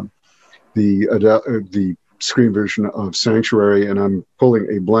the screen version of Sanctuary, and I'm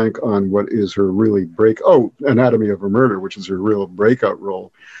pulling a blank on what is her really Anatomy of a Murder, which is her real breakout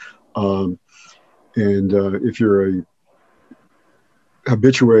role. If you're a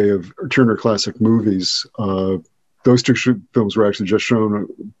habitué of Turner Classic Movies, those two films were actually just shown.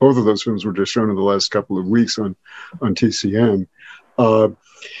 Both of those films were just shown in the last couple of weeks on TCM.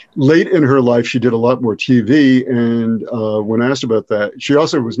 Late in her life, she did a lot more TV, and when asked about that, she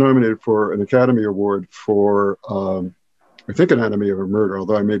also was nominated for an Academy Award for, I think, Anatomy of a Murder,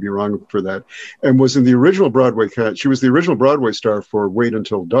 although I may be wrong for that, and was in the original Broadway cast. She was the original Broadway star for Wait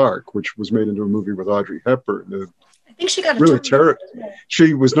Until Dark, which was made into a movie with Audrey Hepburn. I think she got really terrible.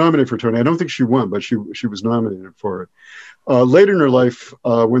 She was nominated for Tony. I don't think she won, but she was nominated for it. Later in her life,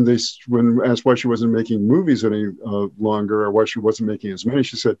 when asked why she wasn't making movies any longer, or why she wasn't making as many,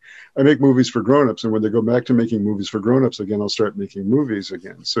 she said, "I make movies for grown-ups, and when they go back to making movies for grown-ups again, I'll start making movies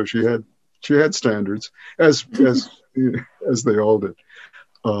again." So she had standards, as they all did.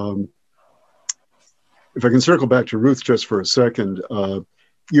 If I can circle back to Ruth just for a second.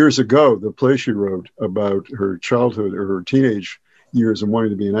 Years ago, the play she wrote about her childhood or her teenage years and wanting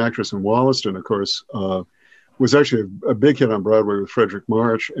to be an actress in Wollaston, of course, was actually a big hit on Broadway with Frederick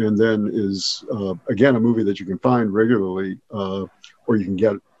March, and then is, again, a movie that you can find regularly, or you can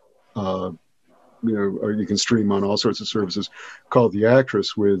get, or you can stream on all sorts of services, called The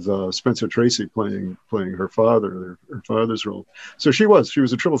Actress, with Spencer Tracy playing her father's role. So she was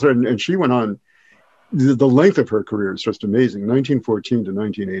a triple threat, and she went on. The length of her career is just amazing. 1914 to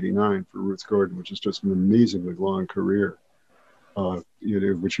 1989 for Ruth Gordon, which is just an amazingly long career,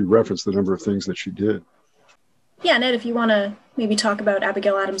 which you referenced the number of things that she did. Yeah, Ned, if you want to maybe talk about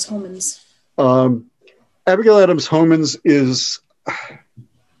Abigail Adams Homans. Abigail Adams Homans is,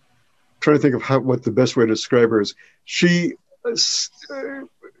 trying to think of what the best way to describe her is. She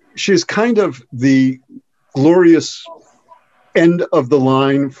is kind of the glorious end of the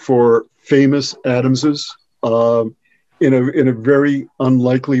line for famous Adamses, in a very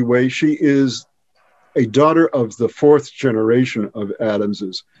unlikely way. She is a daughter of the fourth generation of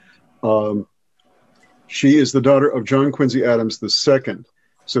Adamses. She is the daughter of John Quincy Adams II.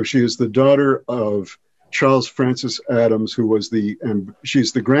 So she is the daughter of Charles Francis Adams,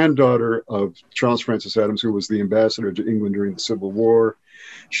 she's the granddaughter of Charles Francis Adams, who was the ambassador to England during the Civil War.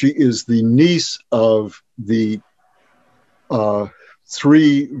 She is the niece of the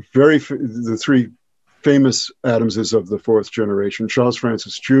three famous Adamses of the fourth generation: Charles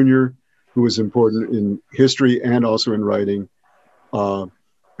Francis Jr., who was important in history and also in writing,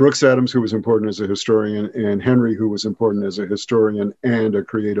 Brooks Adams, who was important as a historian, and Henry, who was important as a historian and a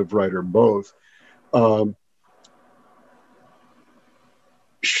creative writer, both.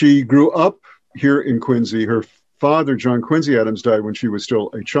 She grew up here in Quincy. Her father, John Quincy Adams, died when she was still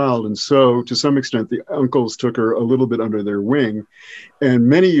a child, and so to some extent the uncles took her a little bit under their wing. And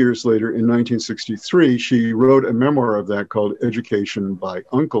many years later, in 1963, she wrote a memoir of that called Education by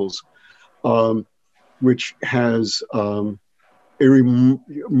Uncles, which has a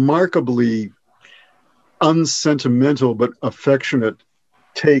remarkably unsentimental but affectionate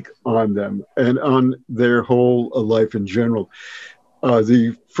take on them and on their whole life in general.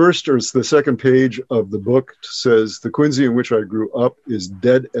 The first or the second page of the book says, "The Quincy in which I grew up is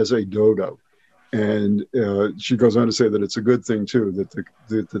dead as a dodo." And she goes on to say that it's a good thing, too,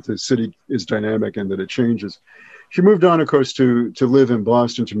 that the city is dynamic and that it changes. She moved on, of course, to live in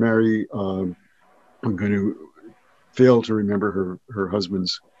Boston, to marry, I'm going to fail to remember her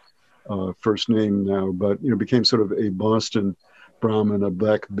husband's first name now, but became sort of a Boston Brahmin, a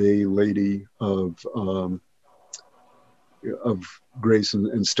Black Bay lady of grace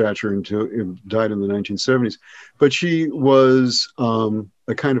and stature until it died in the 1970s. But she was a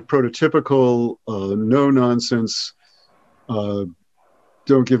kind of prototypical, no-nonsense,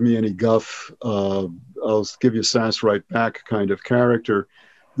 don't give me any guff, I'll give you sass right back kind of character.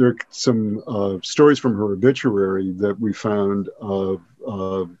 There are some stories from her obituary that we found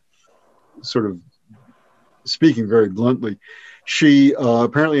sort of speaking very bluntly. She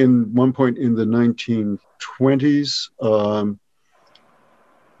apparently in one point in the 1920s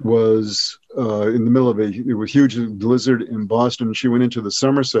was in the middle of a huge blizzard in Boston. She went into the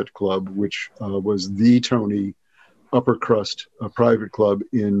Somerset Club, which was the Tony upper crust private club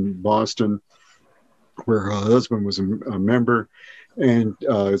in Boston, where her husband was a member. And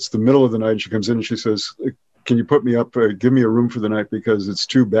it's the middle of the night. And she comes in and she says, "Can you put me up? Give me a room for the night because it's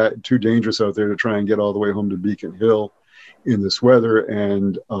too dangerous out there to try and get all the way home to Beacon Hill in this weather."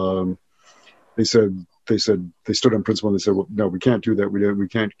 And they stood on principle and they said, "Well, no, we can't do that. We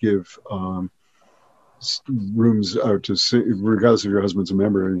can't give rooms out to, regardless if your husband's a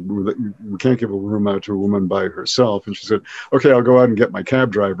member, we can't give a room out to a woman by herself." And she said, "Okay, I'll go out and get my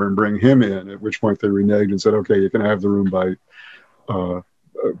cab driver and bring him in." At which point they reneged and said, "Okay, you can have the room by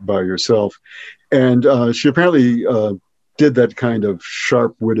yourself." And she apparently did that kind of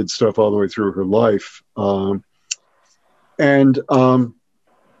sharp-witted stuff all the way through her life, and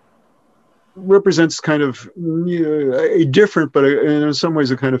represents kind of a different, but in some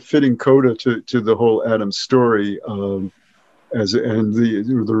ways a kind of fitting coda to the whole Addams story, and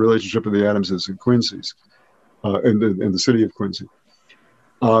the relationship of the Addamses and Quincy's, in the city of Quincy.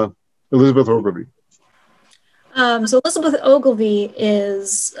 Elizabeth Ogilvy. So Elizabeth Ogilvy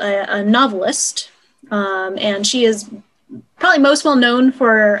is a novelist, and she is probably most well known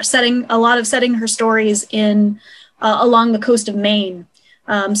for setting her stories in along the coast of Maine.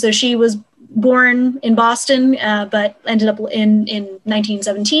 So she was born in Boston, but ended up in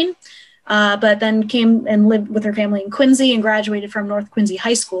 1917, but then came and lived with her family in Quincy and graduated from North Quincy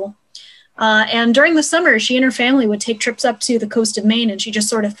High School. And during the summer, she and her family would take trips up to the coast of Maine, and she just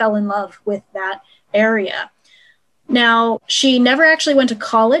sort of fell in love with that area. Now, she never actually went to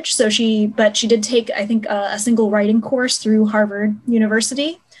college, but she did take, I think, a single writing course through Harvard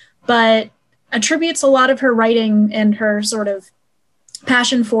University, but attributes a lot of her writing and her sort of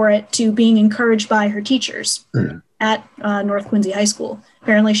passion for it to being encouraged by her teachers at North Quincy High School.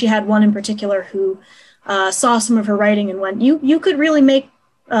 Apparently, she had one in particular who saw some of her writing and went, "You could really make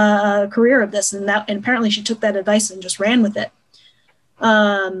a career of this," and apparently she took that advice and just ran with it.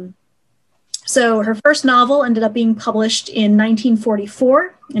 So her first novel ended up being published in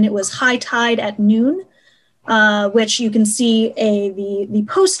 1944, and it was High Tide at Noon, which you can see the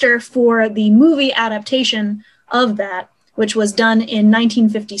poster for the movie adaptation of that, which was done in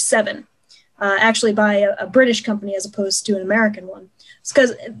 1957, actually by a British company as opposed to an American one. It's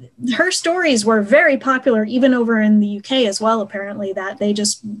because her stories were very popular even over in the UK as well, apparently,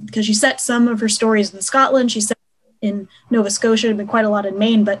 because she set some of her stories in Scotland, she set in Nova Scotia, there'd been quite a lot in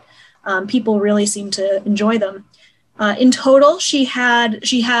Maine, but people really seem to enjoy them. In total, she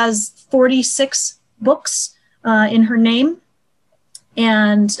has 46 books in her name,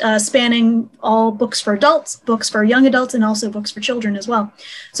 and spanning all books for adults, books for young adults, and also books for children as well.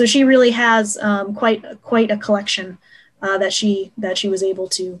 So she really has quite a collection that she was able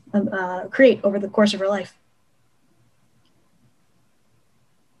to create over the course of her life.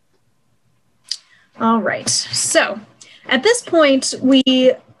 All right, so at this point,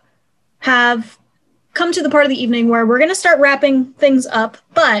 we have come to the part of the evening where we're going to start wrapping things up.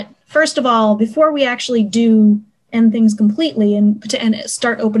 But first of all, before we actually do end things completely and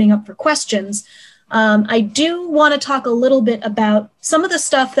start opening up for questions, I do want to talk a little bit about some of the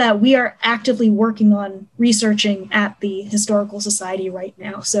stuff that we are actively working on researching at the Historical Society right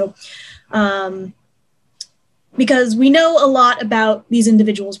now. So, because we know a lot about these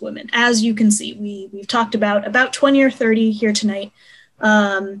individuals' women. As you can see, we've talked about 20 or 30 here tonight.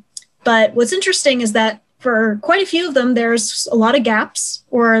 But what's interesting is that for quite a few of them, there's a lot of gaps,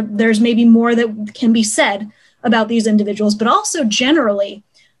 or there's maybe more that can be said about these individuals, but also generally,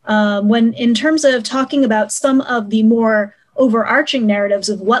 when in terms of talking about some of the more overarching narratives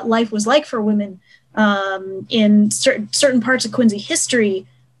of what life was like for women in certain parts of Quincy history,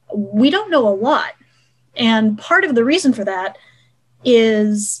 we don't know a lot. And part of the reason for that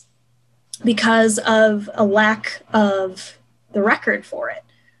is because of a lack of the record for it.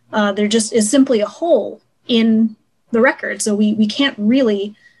 There just is simply a hole in the record. So we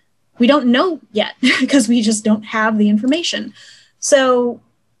don't know yet because we just don't have the information. So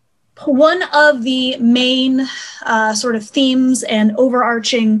one of the main sort of themes and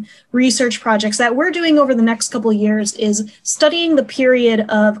overarching research projects that we're doing over the next couple of years is studying the period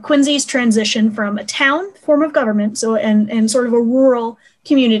of Quincy's transition from a town form of government, and sort of a rural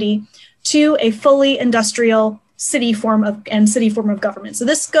community, to a fully industrial city form of government. So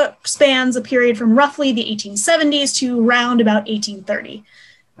this spans a period from roughly the 1870s to around about 1830.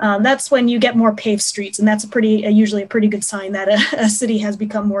 That's when you get more paved streets, and that's usually a pretty good sign that a city has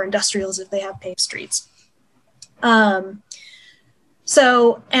become more industrial, is if they have paved streets. And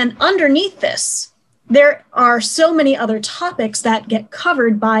underneath this, there are so many other topics that get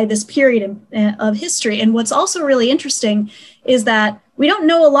covered by this period of history. And what's also really interesting is that we don't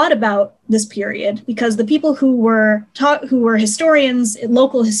know a lot about this period because the people who were historians,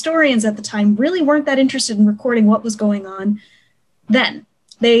 local historians at the time, really weren't that interested in recording what was going on then.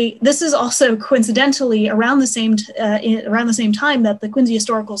 This is also coincidentally around the same time that the Quincy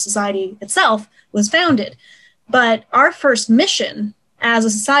Historical Society itself was founded. But our first mission as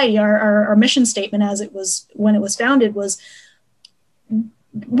a society, our mission statement as it was when it was founded, wasn't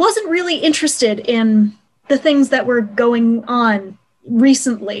really interested in the things that were going on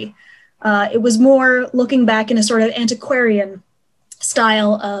recently. It was more looking back in a sort of antiquarian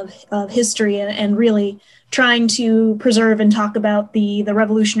style of history and really trying to preserve and talk about the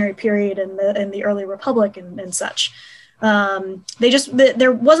Revolutionary period and the early Republic and such.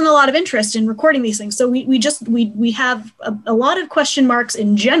 There wasn't a lot of interest in recording these things. So we have a lot of question marks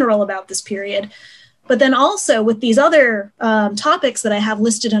in general about this period, but then also with these other topics that I have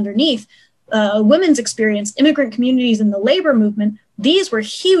listed underneath, women's experience, immigrant communities, and the labor movement, these were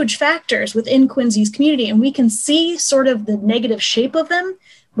huge factors within Quincy's community, and we can see sort of the negative shape of them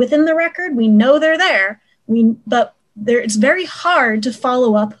within the record. We know they're there, but it's very hard to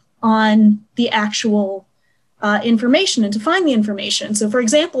follow up on the actual information and to find the information. So for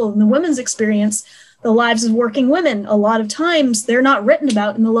example, in the women's experience, the lives of working women, a lot of times they're not written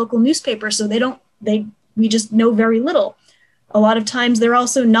about in the local newspaper, so we just know very little. A lot of times they're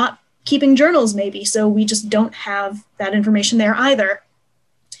also not keeping journals maybe, so we just don't have that information there either.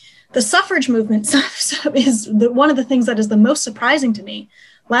 The suffrage movement is one of the things that is the most surprising to me.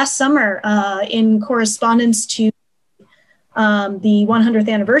 Last summer, in correspondence to the 100th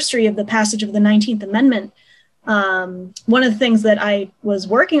anniversary of the passage of the 19th Amendment, one of the things that I was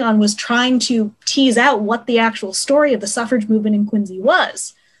working on was trying to tease out what the actual story of the suffrage movement in Quincy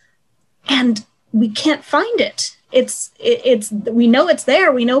was. And we can't find it. We know it's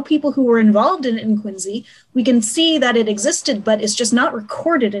there. We know people who were involved in it in Quincy. We can see that it existed, but it's just not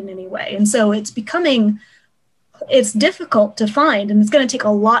recorded in any way. And so it's difficult to find, and it's going to take a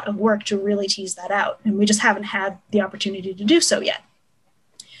lot of work to really tease that out. And we just haven't had the opportunity to do so yet.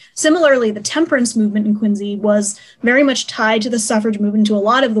 Similarly, the temperance movement in Quincy was very much tied to the suffrage movement, to a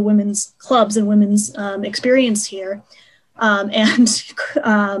lot of the women's clubs and women's experience here.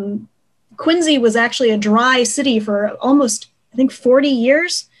 Quincy was actually a dry city for almost, I think, 40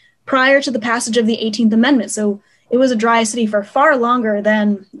 years prior to the passage of the 18th Amendment. So it was a dry city for far longer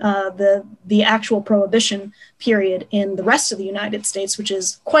than the actual Prohibition period in the rest of the United States, which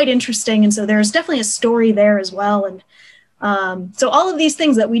is quite interesting. And so there's definitely a story there as well. And so all of these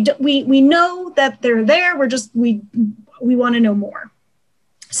things that we know that they're there, we want to know more.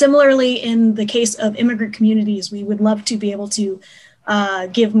 Similarly, in the case of immigrant communities, we would love to be able to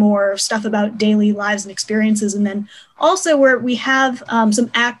give more stuff about daily lives and experiences. And then also where we have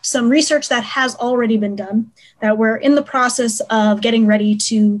some research that has already been done that we're in the process of getting ready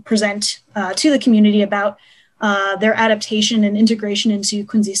to present to the community about their adaptation and integration into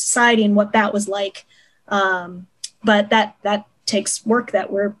Quincy society and what that was like. But that takes work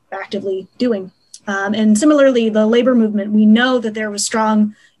that we're actively doing. And similarly, the labor movement, we know that there was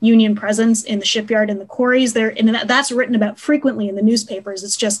strong union presence in the shipyard and the quarries there, and that's written about frequently in the newspapers.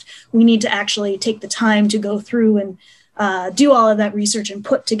 It's just we need to actually take the time to go through and do all of that research and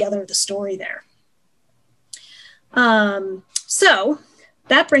put together the story there. So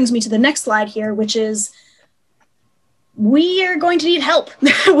that brings me to the next slide here, which is we are going to need help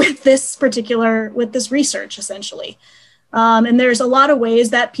with this research, essentially. And there's a lot of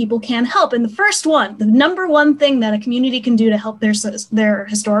ways that people can help. And the number one thing that a community can do to help their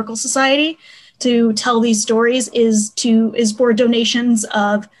historical society to tell these stories is for donations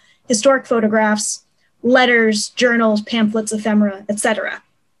of historic photographs, letters, journals, pamphlets, ephemera, etc.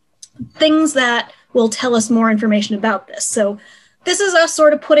 Things that will tell us more information about this. So this is us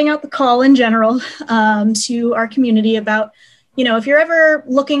sort of putting out the call in general to our community about, if you're ever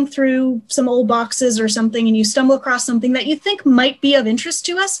looking through some old boxes or something and you stumble across something that you think might be of interest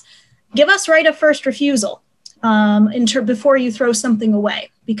to us, give us right of first refusal before you throw something away,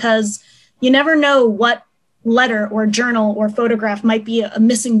 because you never know what letter or journal or photograph might be a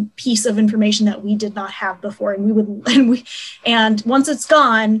missing piece of information that we did not have before. And once it's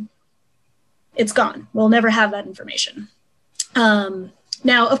gone, it's gone. We'll never have that information.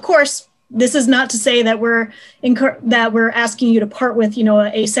 Now, of course, this is not to say that we're asking you to part with,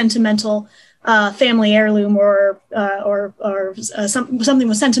 a sentimental family heirloom or something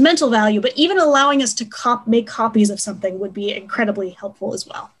with sentimental value, but even allowing us to make copies of something would be incredibly helpful as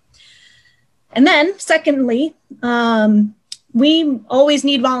well. And then, secondly, we always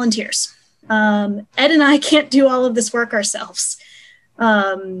need volunteers. Ed and I can't do all of this work ourselves.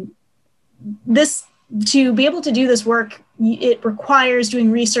 to be able to do this work, it requires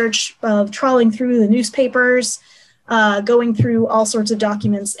doing research, of trawling through the newspapers, going through all sorts of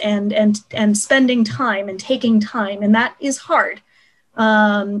documents, and spending time and taking time, and that is hard.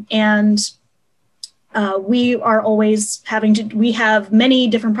 We are always we have many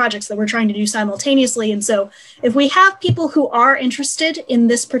different projects that we're trying to do simultaneously. And so if we have people who are interested in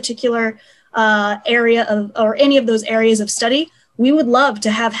this particular area or any of those areas of study, we would love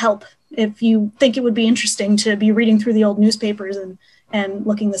to have help. If you think it would be interesting to be reading through the old newspapers and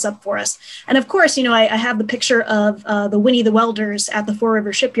looking this up for us. And of course, I have the picture of the Winnie the Welders at the Four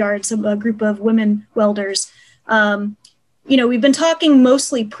River Shipyard, a group of women welders. We've been talking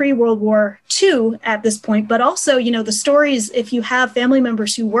mostly pre-World War II at this point, but also, the stories, if you have family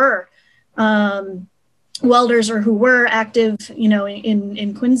members who were welders or who were active,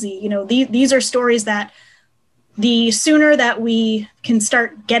 in Quincy, these are stories that the sooner that we can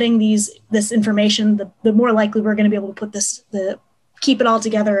start getting this information, the more likely we're going to be able to put keep it all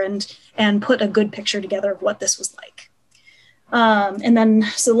together and put a good picture together of what this was like. And then,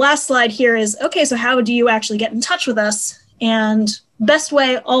 so the last slide here is, okay, so how do you actually get in touch with us? And best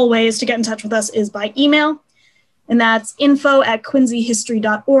way always to get in touch with us is by email, and that's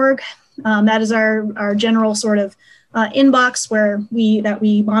info@quincyhistory.org. That is our general sort of inbox that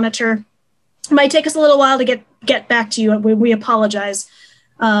we monitor. It might take us a little while to get back to you. We apologize,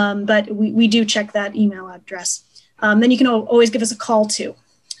 but we do check that email address. Then you can always give us a call too.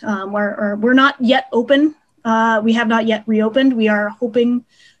 We're not yet open. We have not yet reopened. We are hoping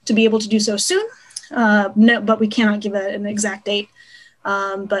to be able to do so soon. No, but we cannot give an exact date.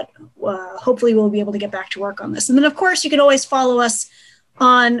 But hopefully we'll be able to get back to work on this. And then, of course, you can always follow us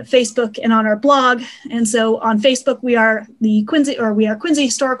on Facebook and on our blog. And so on Facebook, we are Quincy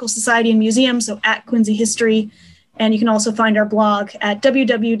Historical Society and Museum, so @Quincy History. And you can also find our blog at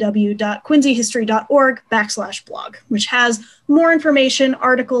www.quincyhistory.org/blog, which has more information,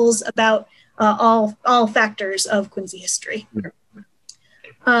 articles about all factors of Quincy history.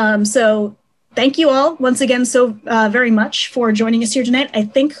 So thank you all once again so very much for joining us here tonight. I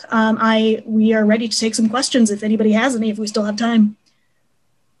think we are ready to take some questions if anybody has any, if we still have time.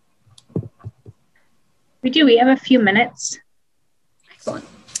 We do. We have a few minutes. Excellent.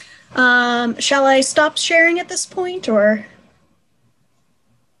 Shall I stop sharing at this point, or?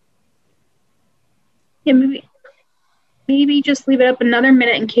 Yeah, maybe just leave it up another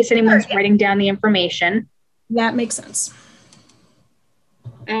minute in case anyone's writing down the information. That makes sense.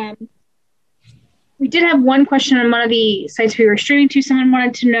 We did have one question on one of the sites we were streaming to. Someone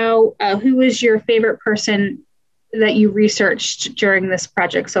wanted to know who was your favorite person that you researched during this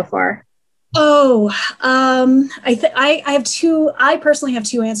project so far? Oh, I personally have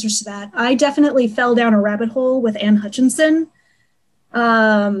two answers to that. I definitely fell down a rabbit hole with Anne Hutchinson.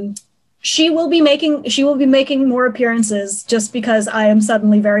 She will be making more appearances just because I am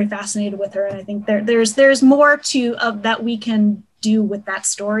suddenly very fascinated with her, and I think there's more that we can do with that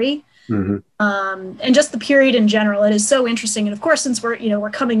story. Mm-hmm. And just the period in general, it is so interesting. And of course, since we're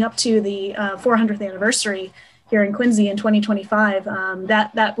coming up to the 400th anniversary here in Quincy in 2025,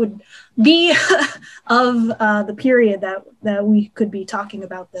 that would be of the period that we could be talking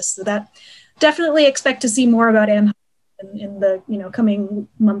about this. So that definitely expect to see more about Anne in the coming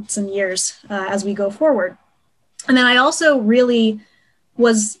months and years as we go forward. And then I also really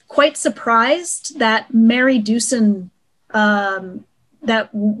was quite surprised that Mary Dewson,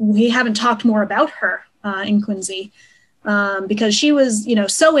 that we haven't talked more about her in Quincy. Because she was,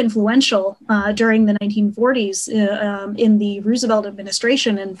 so influential during the 1940s in the Roosevelt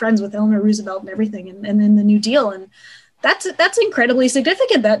administration and friends with Eleanor Roosevelt and everything, and in the New Deal, and that's incredibly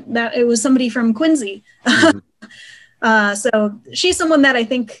significant that it was somebody from Quincy. Mm-hmm. So she's someone that I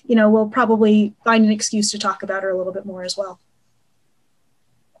think we'll probably find an excuse to talk about her a little bit more as well.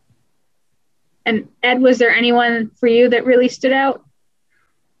 And Ed, was there anyone for you that really stood out?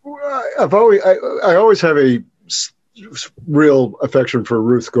 I always have a real affection for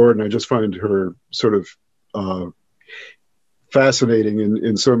Ruth Gordon. I just find her sort of fascinating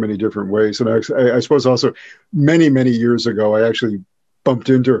in so many different ways. And I suppose also many years ago, I actually bumped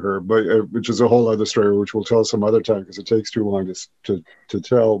into her, but which is a whole other story, which we'll tell some other time because it takes too long to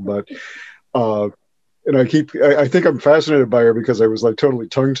tell. But and I think I'm fascinated by her because I was like totally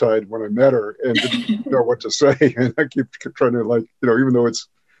tongue-tied when I met her and didn't know what to say. And I keep trying to even though it's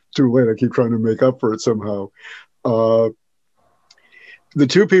too late, I keep trying to make up for it somehow. The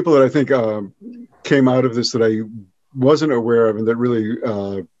two people that I think came out of this that I wasn't aware of and that really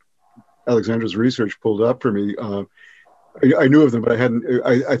Alexandra's research pulled up for me I knew of them, but I hadn't.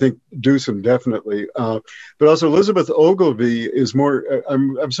 I think Dewson definitely, but also Elizabeth Ogilvy is more.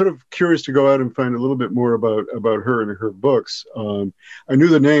 I'm sort of curious to go out and find a little bit more about her and her books. I knew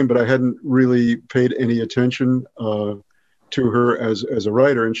the name, but I hadn't really paid any attention to her as a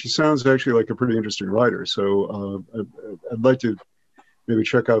writer, and she sounds actually like a pretty interesting writer. So I'd like to maybe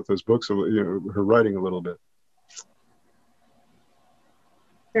check out those books, her writing a little bit.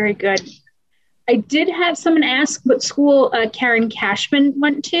 Very good. I did have someone ask what school Karen Cashman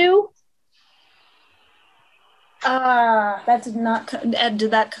went to. That did not.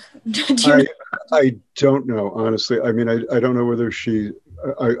 Did that? I don't know, honestly. I mean, I don't know whether she.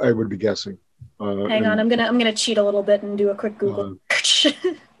 I would be guessing. Hang on, I'm gonna cheat a little bit and do a quick Google search.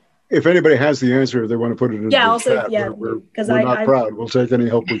 If anybody has the answer, if they want to put it in the chat, we're not proud. We'll take any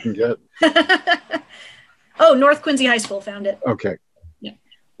help we can get. Oh, North Quincy High School, found it. Okay.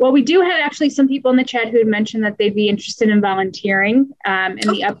 Well, we do have actually some people in the chat who had mentioned that they'd be interested in volunteering in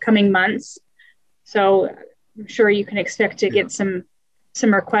the upcoming months. So I'm sure you can expect to get some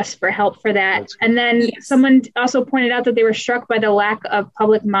requests for help for that. And then someone also pointed out that they were struck by the lack of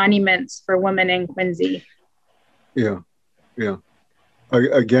public monuments for women in Quincy. Yeah.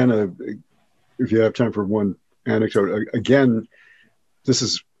 Again, if you have time for one anecdote, again, this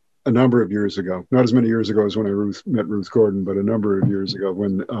is a number of years ago, not as many years ago as when I met Ruth Gordon, but a number of years ago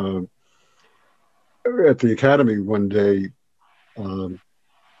when at the academy one day,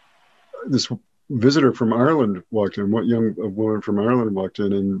 this visitor from Ireland walked in, a woman from Ireland walked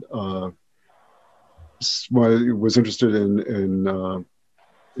in and was interested in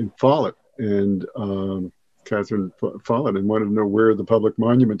Follett and Catherine Follett, and wanted to know where the public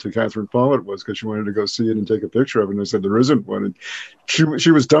monument to Catherine Follett was because she wanted to go see it and take a picture of it. And I said, there isn't one. And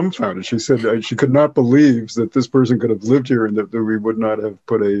she was dumbfounded. She said she could not believe that this person could have lived here and that we would not have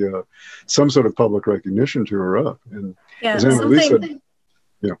put some sort of public recognition to her up. And as Annalise said,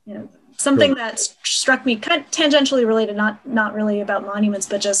 something that struck me, kind of tangentially related, not really about monuments,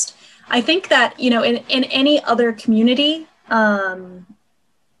 but just I think that, in any other community,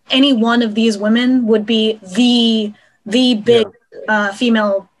 any one of these women would be the big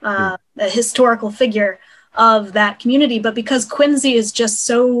female historical figure of that community. But because Quincy is just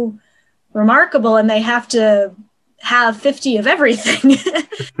so remarkable and they have to have 50 of everything,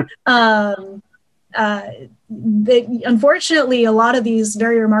 unfortunately, a lot of these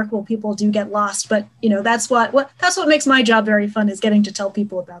very remarkable people do get lost. But that's what makes my job very fun, is getting to tell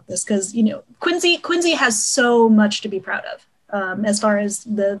people about this, because Quincy has so much to be proud of. As far as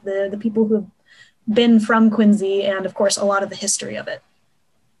the people who have been from Quincy, and of course a lot of the history of it.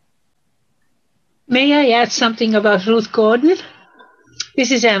 May I add something about Ruth Gordon?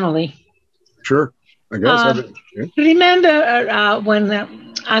 This is Emily. Sure, I guess. Remember when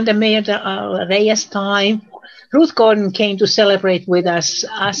under Mayor Reyes' time, Ruth Gordon came to celebrate with us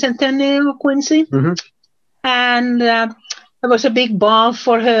Centennial of Quincy, and there was a big ball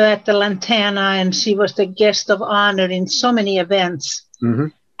for her at the Lantana, and she was the guest of honor in so many events.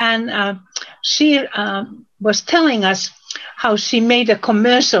 And she was telling us how she made a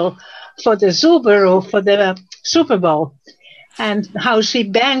commercial for the Subaru for the Super Bowl, and how she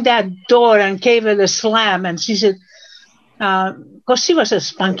banged that door and gave her the slam. And she said, because she was a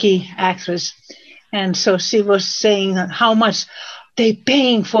spunky actress, and so she was saying how much they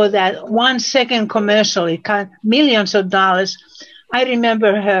paying for that 1 second commercial. It cost millions of dollars. I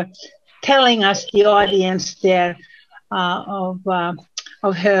remember her telling us, the audience there, of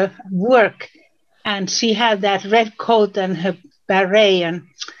her work, and she had that red coat and her beret, and it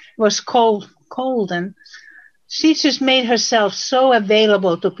was cold, and she just made herself so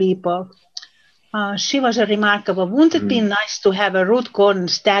available to people. She was a remarkable. Wouldn't it be nice to have a Ruth Gordon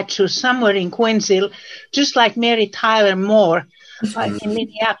statue somewhere in Quincy, just like Mary Tyler Moore in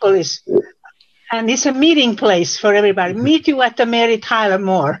Minneapolis? And it's a meeting place for everybody. Meet you at the Mary Tyler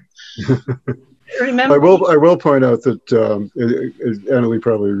Moore. Remember? I will point out that, as Annalie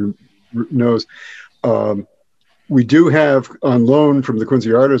probably knows, we do have on loan from the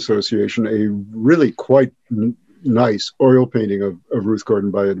Quincy Art Association a really quite nice oil painting of Ruth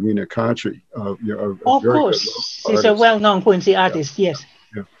Gordon by Edwina Kachi. Of course, she's a well-known Quincy artist. Yes.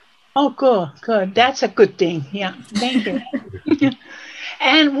 Yeah. Oh, good. That's a good thing. Yeah. Thank you.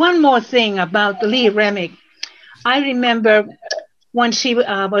 And one more thing about Lee Remick. I remember when she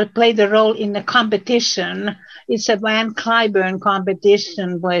played the role in the competition. It's a Van Cliburn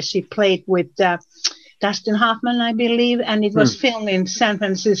competition where she played with Dustin Hoffman, I believe, and it was filmed in San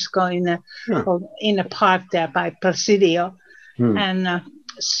Francisco in a park there by Presidio. And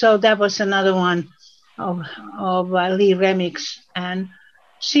so that was another one of Lee Remick's, and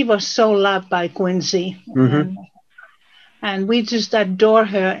she was so loved by Quincy. And we just adore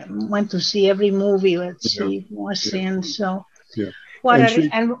her. Went to see every movie that she was in. So,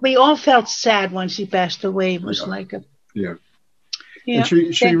 and we all felt sad when she passed away. It was like a And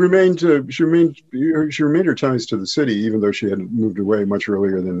she remained her ties to the city, even though she had moved away much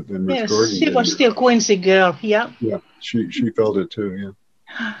earlier than Miss Gordon. She was still Quincy girl. Yeah. Yeah, she felt it too.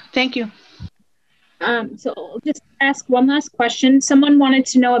 Yeah. Thank you. So I'll just ask one last question. Someone wanted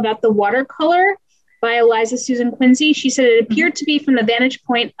to know about the watercolor by Eliza Susan Quincy. She said it appeared to be from the vantage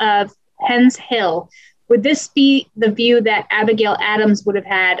point of Penn's Hill. Would this be the view that Abigail Adams would have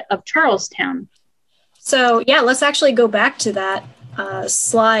had of Charlestown? So yeah, let's actually go back to that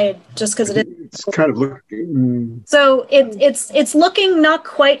slide, just because it's kind of looking. So it's looking not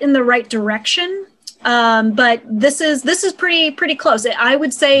quite in the right direction, but this is pretty close. I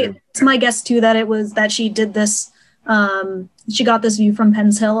would say it's my guess too that she did this. She got this view from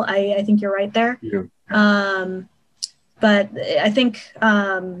Penn's Hill. I think you're right there. Yeah. But I think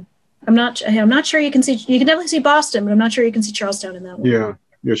I'm not sure you can definitely see Boston, but I'm not sure you can see Charlestown in that one.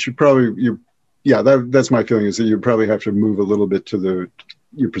 Yeah. She probably that's my feeling, is that you'd probably have to move a little bit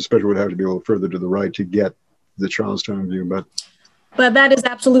your perspective would have to be a little further to the right to get the Charlestown view, but that is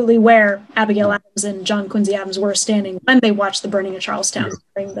absolutely where Abigail Adams and John Quincy Adams were standing when they watched the burning of Charlestown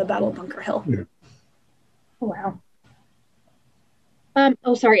during the Battle of Bunker Hill. Yeah. Oh,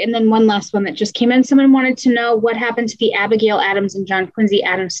 wow. Sorry. And then one last one that just came in. Someone wanted to know what happened to the Abigail Adams and John Quincy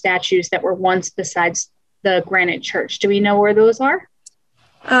Adams statues that were once besides the granite church. Do we know where those are?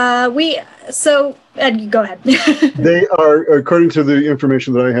 Ed, go ahead. They are, according to the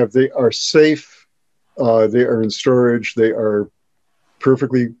information that I have, they are safe. They are in storage. They are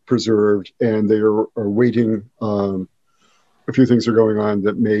perfectly preserved, and they are waiting. A few things are going on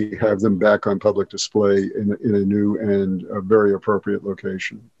that may have them back on public display in a new and a very appropriate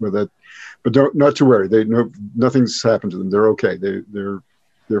location. But not to worry. Nothing's happened to them. They're okay.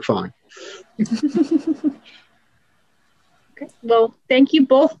 They're fine. Okay. Well, thank you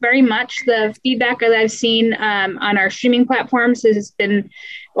both very much. The feedback that I've seen on our streaming platforms has been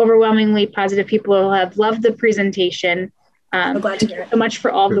overwhelmingly positive. People have loved the presentation. I'm glad to hear it. So much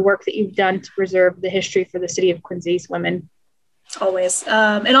for all the work that you've done to preserve the history for the city of Quincy's women. Always.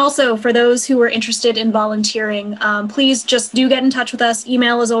 And also for those who are interested in volunteering, please just do get in touch with us.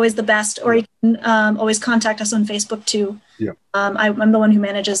 Email is always the best, or you can always contact us on Facebook too. Yeah. I'm the one who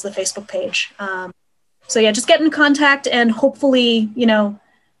manages the Facebook page. So yeah, just get in contact, and hopefully, when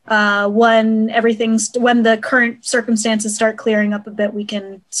the current circumstances start clearing up a bit, we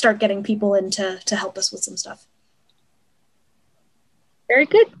can start getting people in to help us with some stuff. Very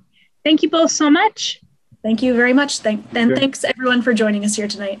good. Thank you both so much. Thank you very much. Thanks everyone for joining us here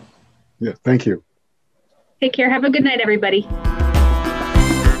tonight. Yeah, thank you. Take care. Have a good night, everybody.